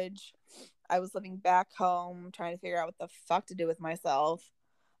college. I was living back home trying to figure out what the fuck to do with myself.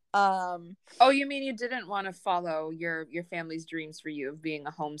 Oh, you mean you didn't want to follow your family's dreams for you of being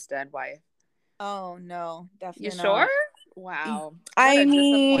a homestead wife? Oh no, definitely you sure? not. Wow. I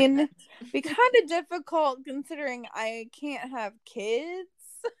mean, be kind of difficult considering I can't have kids.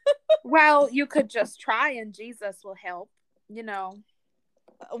 Well, you could just try and Jesus will help, you know.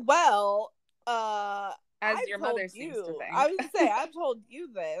 Well, as I've your mother seems to think. I would say I've told you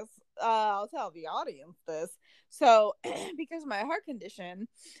this. I'll tell the audience this. So, because of my heart condition,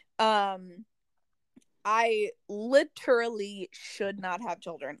 I literally should not have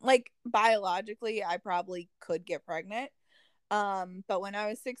children. Like biologically, I probably could get pregnant. But when I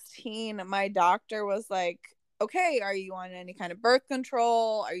was 16, my doctor was like, okay, are you on any kind of birth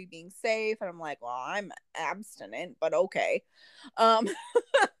control? Are you being safe? And I'm like, well, I'm abstinent, but okay.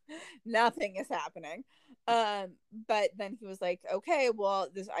 Nothing is happening. But then he was like, okay, well,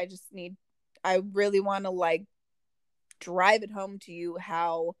 I really want to like drive it home to you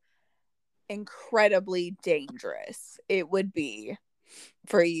how incredibly dangerous it would be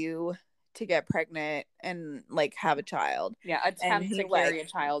for you to get pregnant and like have a child. Yeah, attempt to carry a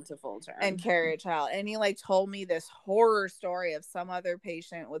child to full term. And carry a child. And he like told me this horror story of some other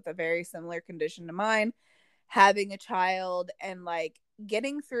patient with a very similar condition to mine having a child and like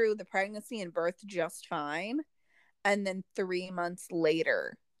getting through the pregnancy and birth just fine, and then 3 months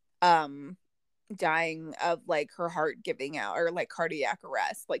later dying of like her heart giving out or like cardiac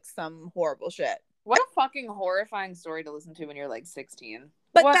arrest, like some horrible shit. What a fucking horrifying story to listen to when you're like 16.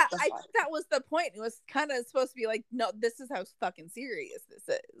 But I think that was the point. It was kind of supposed to be like, no, this is how fucking serious this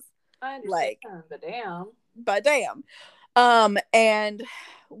is. I understand, like, but damn. And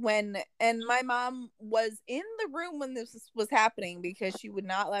my mom was in the room when this was happening because she would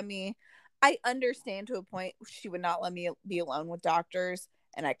not let me. I understand to a point she would not let me be alone with doctors,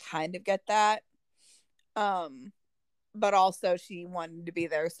 and I kind of get that. But also she wanted to be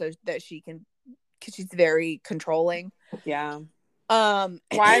there so that she can, because she's very controlling. Yeah. Why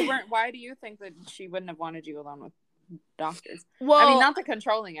do you think that she wouldn't have wanted you alone with doctors? Well, I mean, not the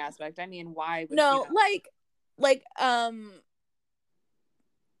controlling aspect. I mean, why would no, like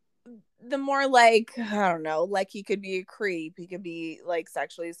the more like, I don't know, like he could be a creep, he could be like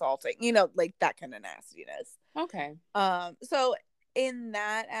sexually assaulting, you know, like that kind of nastiness. Okay. So in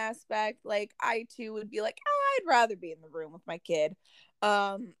that aspect, like I too would be like, oh, I'd rather be in the room with my kid.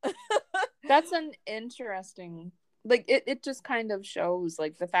 That's an interesting, like it just kind of shows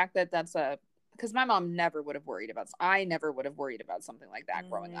like the fact that that's because my mom never would have worried about, I never would have worried about something like that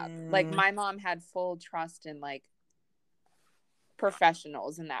growing up. Like my mom had full trust in like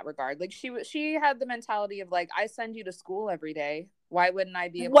professionals in that regard. Like she had the mentality of like, I send you to school every day. Why wouldn't I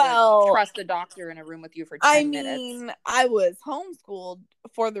be able to trust a doctor in a room with you for 10 minutes? I was homeschooled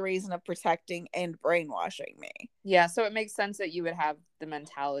for the reason of protecting and brainwashing me. Yeah, so it makes sense that you would have the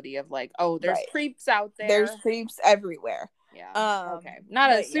mentality of like, oh, there's creeps out there. There's creeps everywhere. Yeah. Okay.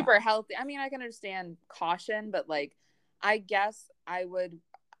 Not a super healthy. I mean, I can understand caution, but like, I guess I would.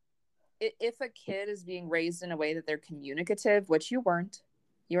 if a kid is being raised in a way that they're communicative, which you weren't,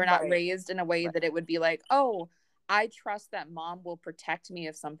 you were not Right. raised in a way that it would be like, oh, I trust that mom will protect me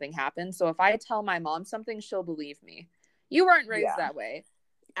if something happens. So if I tell my mom something, she'll believe me. You weren't raised that way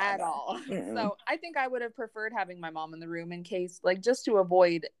at all. So I think I would have preferred having my mom in the room in case, like, just to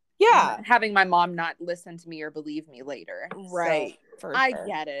avoid having my mom not listen to me or believe me later. Right. So I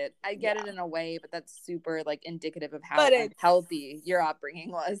get it. I get it in a way, but that's super like indicative of how unhealthy your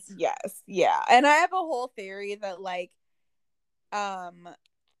upbringing was. Yes. Yeah. And I have a whole theory that like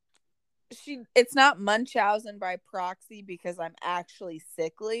it's not Munchausen by proxy because I'm actually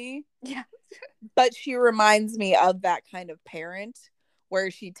sickly. Yeah. But she reminds me of that kind of parent where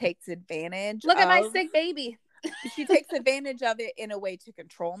she takes advantage. Look at my sick baby. She takes advantage of it in a way to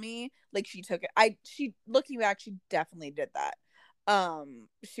control me. Like she took it. She looking back, she definitely did that.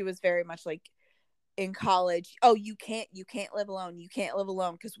 She was very much like in college. Oh, you can't live alone. You can't live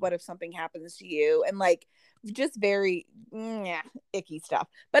alone because what if something happens to you? And like just very icky stuff.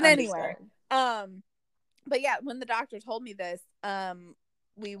 But anyway, but yeah, when the doctor told me this, when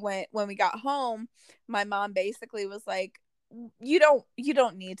we got home, my mom basically was like, you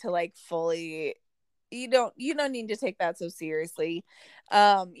don't need to like fully, you don't need to take that so seriously.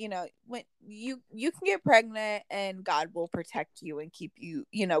 When you can get pregnant and God will protect you and keep you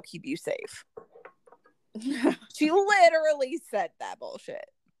safe. She literally said that bullshit.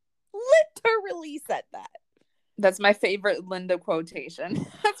 Literally said that. That's my favorite Linda quotation.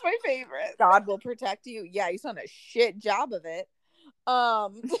 That's my favorite. God will protect you. Yeah, he's done a shit job of it.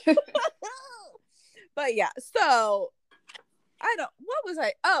 But yeah, so what was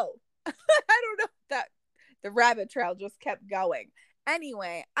I don't know, that the rabbit trail just kept going.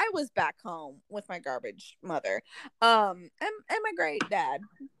 Anyway, I was back home with my garbage mother, and my great dad,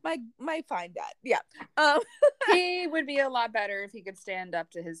 my fine dad. Yeah, he would be a lot better if he could stand up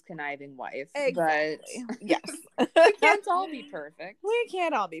to his conniving wife. Exactly. But yes, we can't all be perfect. We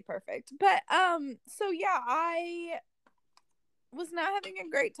can't all be perfect. But so yeah, I was not having a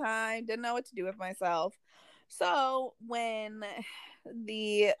great time. Didn't know what to do with myself. So when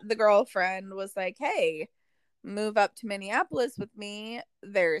the girlfriend was like, "Hey, move up to Minneapolis with me.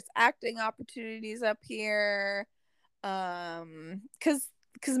 There's acting opportunities up here." Because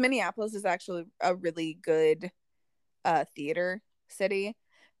Minneapolis is actually a really good theater city.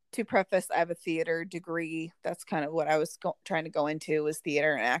 To preface, I have a theater degree. That's kind of what I was trying to go into, was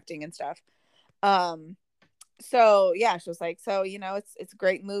theater and acting and stuff. So yeah, she was like, so it's a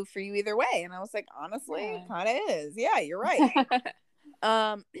great move for you either way. And I was like, honestly, it kind of is. Yeah, you're right.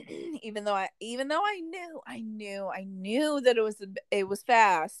 Even though I knew that it was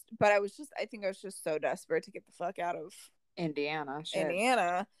fast, but I think I was just so desperate to get the fuck out of Indiana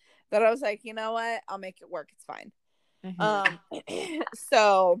that I was like, you know what, I'll make it work, it's fine. Mm-hmm.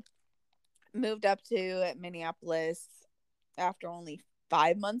 So moved up to Minneapolis after only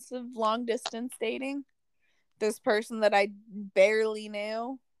 5 months of long distance dating this person that I barely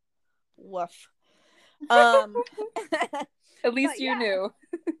knew. Woof. At least you knew.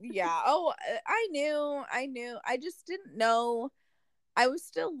 Yeah. Oh, I knew. I just didn't know. I was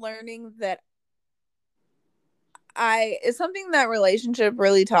still learning that it's something that relationship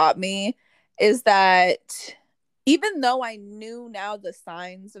really taught me, is that even though I knew now the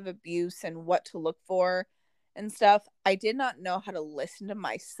signs of abuse and what to look for and stuff, I did not know how to listen to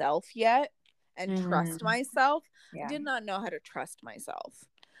myself yet and trust myself. Yeah. I did not know how to trust myself.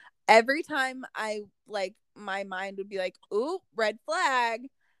 Every time my mind would be like, ooh, red flag,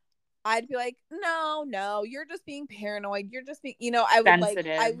 I'd be like, no, you're just being paranoid. You're just being, I would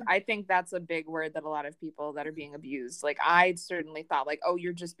sensitive. I think that's a big word that a lot of people that are being abused, like, I certainly thought like, oh,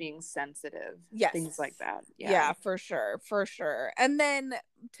 you're just being sensitive. Yes. Things like that. Yeah, for sure. And then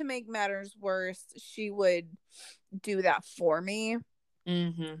to make matters worse, she would do that for me.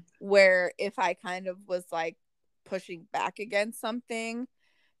 Mm-hmm. Where if I kind of was like pushing back against something,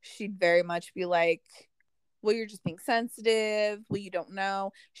 she'd very much be like, well, you're just being sensitive. Well, you don't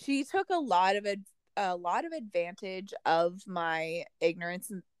know. She took a lot of advantage of my ignorance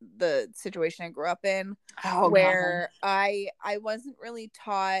in the situation I grew up in, where I wasn't really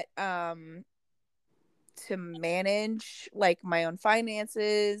taught to manage like my own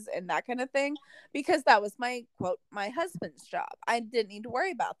finances and that kind of thing, because that was my husband's job. I didn't need to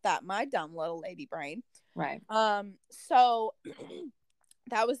worry about that, my dumb little lady brain. Right. So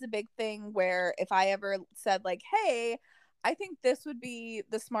that was the big thing, where if I ever said like, hey, I think this would be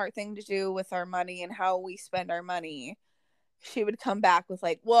the smart thing to do with our money and how we spend our money, she would come back with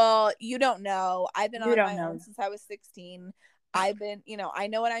like, well, you don't know. I've been on my own since I was 16. I've been, I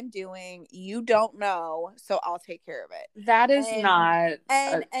know what I'm doing. You don't know, so I'll take care of it. That is not.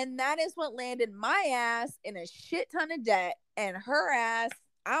 And that is what landed my ass in a shit ton of debt, and her ass,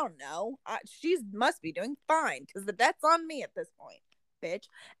 I don't know. She must be doing fine because the debt's on me at this point, bitch.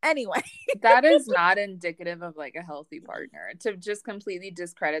 Anyway, that is not indicative of like a healthy partner to just completely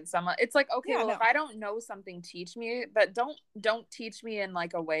discredit someone. It's like, okay, if I don't know something, teach me, but don't teach me in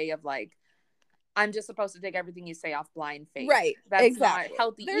like a way of like, I'm just supposed to take everything you say off blind faith. Right. That's exactly. Not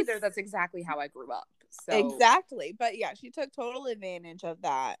healthy either. That's exactly how I grew up. So exactly. But yeah, she took total advantage of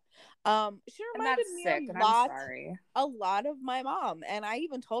that. She reminded me a lot of my mom. And I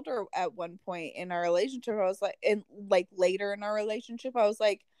even told her at one point in our relationship, I was like, later in our relationship, I was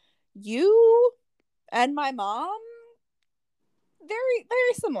like, you and my mom, very,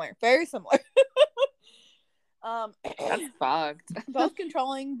 very similar. Very similar. That's fucked. Both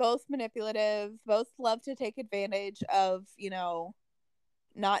controlling, both manipulative, both love to take advantage of,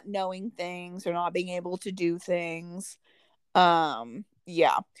 not knowing things or not being able to do things.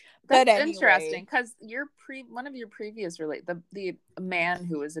 Yeah. That's interesting because one of your previous the man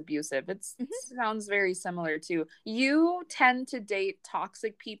who was abusive, it sounds very similar to you. Tend to date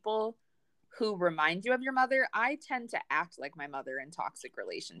toxic people who remind you of your mother. I tend to act like my mother in toxic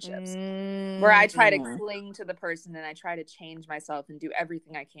relationships where I try to cling to the person and I try to change myself and do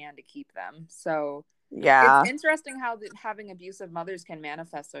everything I can to keep them. So yeah, it's interesting how having abusive mothers can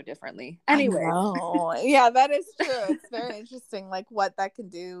manifest so differently. Anyway, yeah, that is true. It's very interesting, like what that can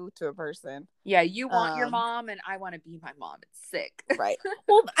do to a person. Yeah, you want your mom, and I want to be my mom. It's sick, right?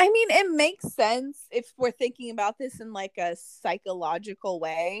 Well, I mean, it makes sense if we're thinking about this in like a psychological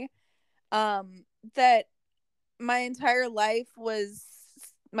way. That my entire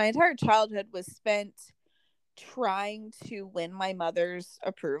childhood was spent trying to win my mother's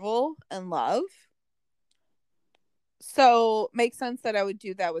approval and love. So makes sense that I would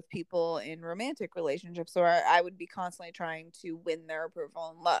do that with people in romantic relationships, where I would be constantly trying to win their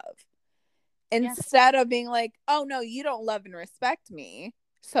approval and love. Instead of being like, oh no, you don't love and respect me,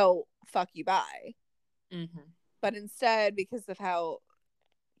 so fuck you, bye. Mm-hmm. But instead, because of how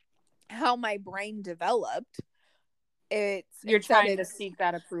my brain developed, you're trying to seek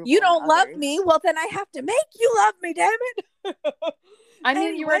that approval. You don't love me, well then I have to make you love me, damn it. I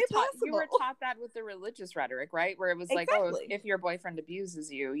mean, you were taught that with the religious rhetoric, right? Where it was like, oh, if your boyfriend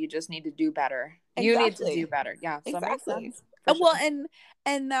abuses you, you just need to do better. Exactly. You need to do better. Yeah, so exactly. It makes sense. Well,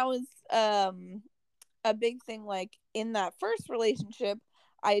 and that was a big thing. Like in that first relationship,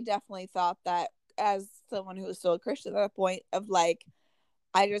 I definitely thought that, as someone who was still a Christian at that point, of like,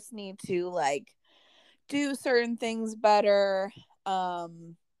 I just need to like do certain things better. I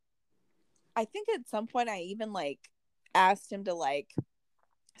think at some point I even like asked him to like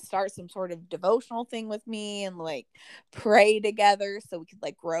start some sort of devotional thing with me and like pray together so we could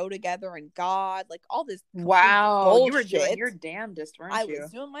like grow together in God, like all this. Wow, bullshit. You were doing your damnedest, weren't you? I was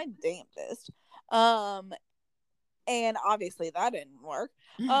doing my damnedest. And obviously that didn't work.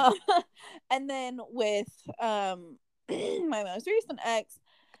 And then with my most recent ex,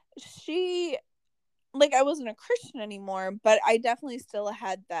 she, like, I wasn't a Christian anymore, but I definitely still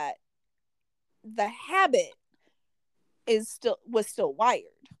had that. The habit was still wired.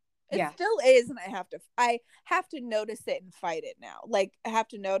 It still is, and I have to notice it and fight it now. Like, I have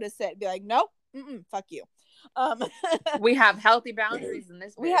to notice it and be like, nope, fuck you. We have healthy boundaries in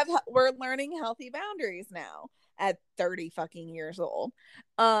this. We're learning healthy boundaries now at 30 fucking years old.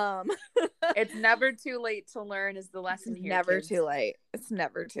 It's never too late to learn is the lesson here. Never kids. too late. It's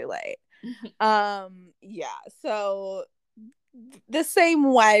never too late. Yeah. So the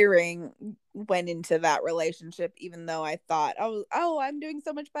same wiring went into that relationship, even though I thought, oh, I'm doing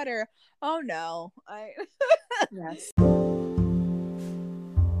so much better. Oh no, yes.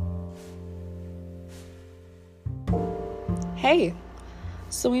 Hey,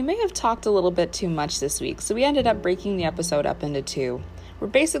 so we may have talked a little bit too much this week, so we ended up breaking the episode up into 2. We're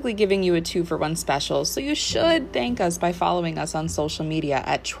basically giving you a 2-for-1 special, so you should thank us by following us on social media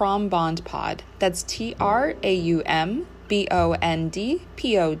at TraumBondPod. That's TraumBondPod.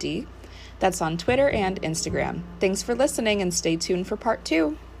 That's on Twitter and Instagram. Thanks for listening, and stay tuned for part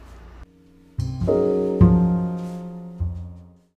 2.